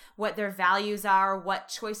other, what their values are, what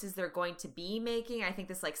choices they're going to be making. I think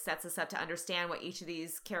this, like, sets us up to understand what each of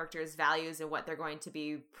these characters values and what they're going to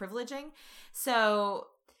be privileging. So,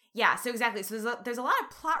 yeah, so exactly. So there's a lot of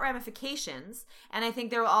plot ramifications, and I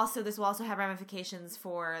think this will also have ramifications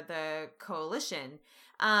for the coalition.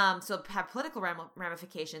 So have political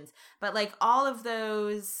ramifications, but, like, all of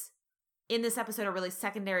those in this episode are really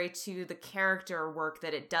secondary to the character work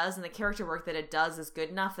that it does, and the character work that it does is good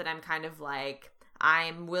enough that I'm kind of like,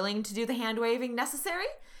 I'm willing to do the hand waving necessary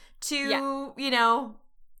to,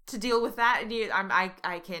 to deal with that. And I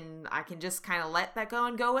can just kind of let that go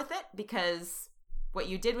and go with it, because what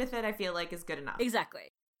you did with it, I feel like, is good enough.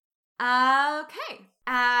 Exactly. Okay.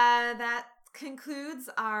 That concludes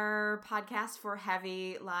our podcast for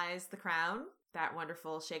Heavy Lies the Crown. That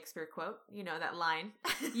wonderful Shakespeare quote. That line.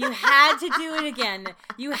 You had to do it again.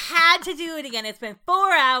 It's been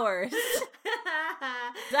 4 hours.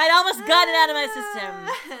 I'd almost got it out of my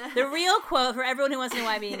system. The real quote, for everyone who wants to know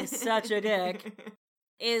why I'm being such a dick,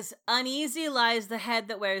 is "Uneasy lies the head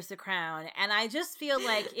that wears the crown." And I just feel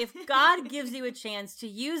like if God gives you a chance to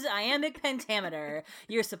use iambic pentameter,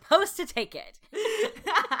 you're supposed to take it.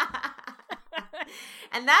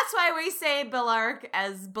 And that's why we say Belark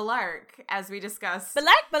as we discuss.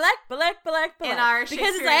 Belark. In our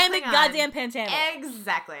because it's iambic goddamn pentameter.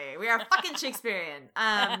 Exactly. We are fucking Shakespearean.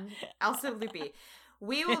 Also loopy.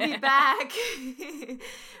 We will be back. We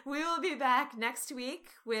will be back next week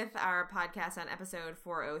with our podcast on episode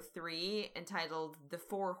 403 entitled The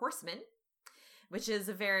Four Horsemen, which is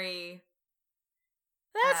a very...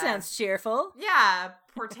 That sounds cheerful. Yeah,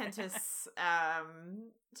 portentous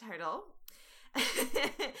title.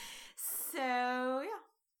 So, yeah.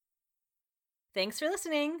 Thanks for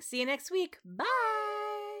listening. See you next week. Bye.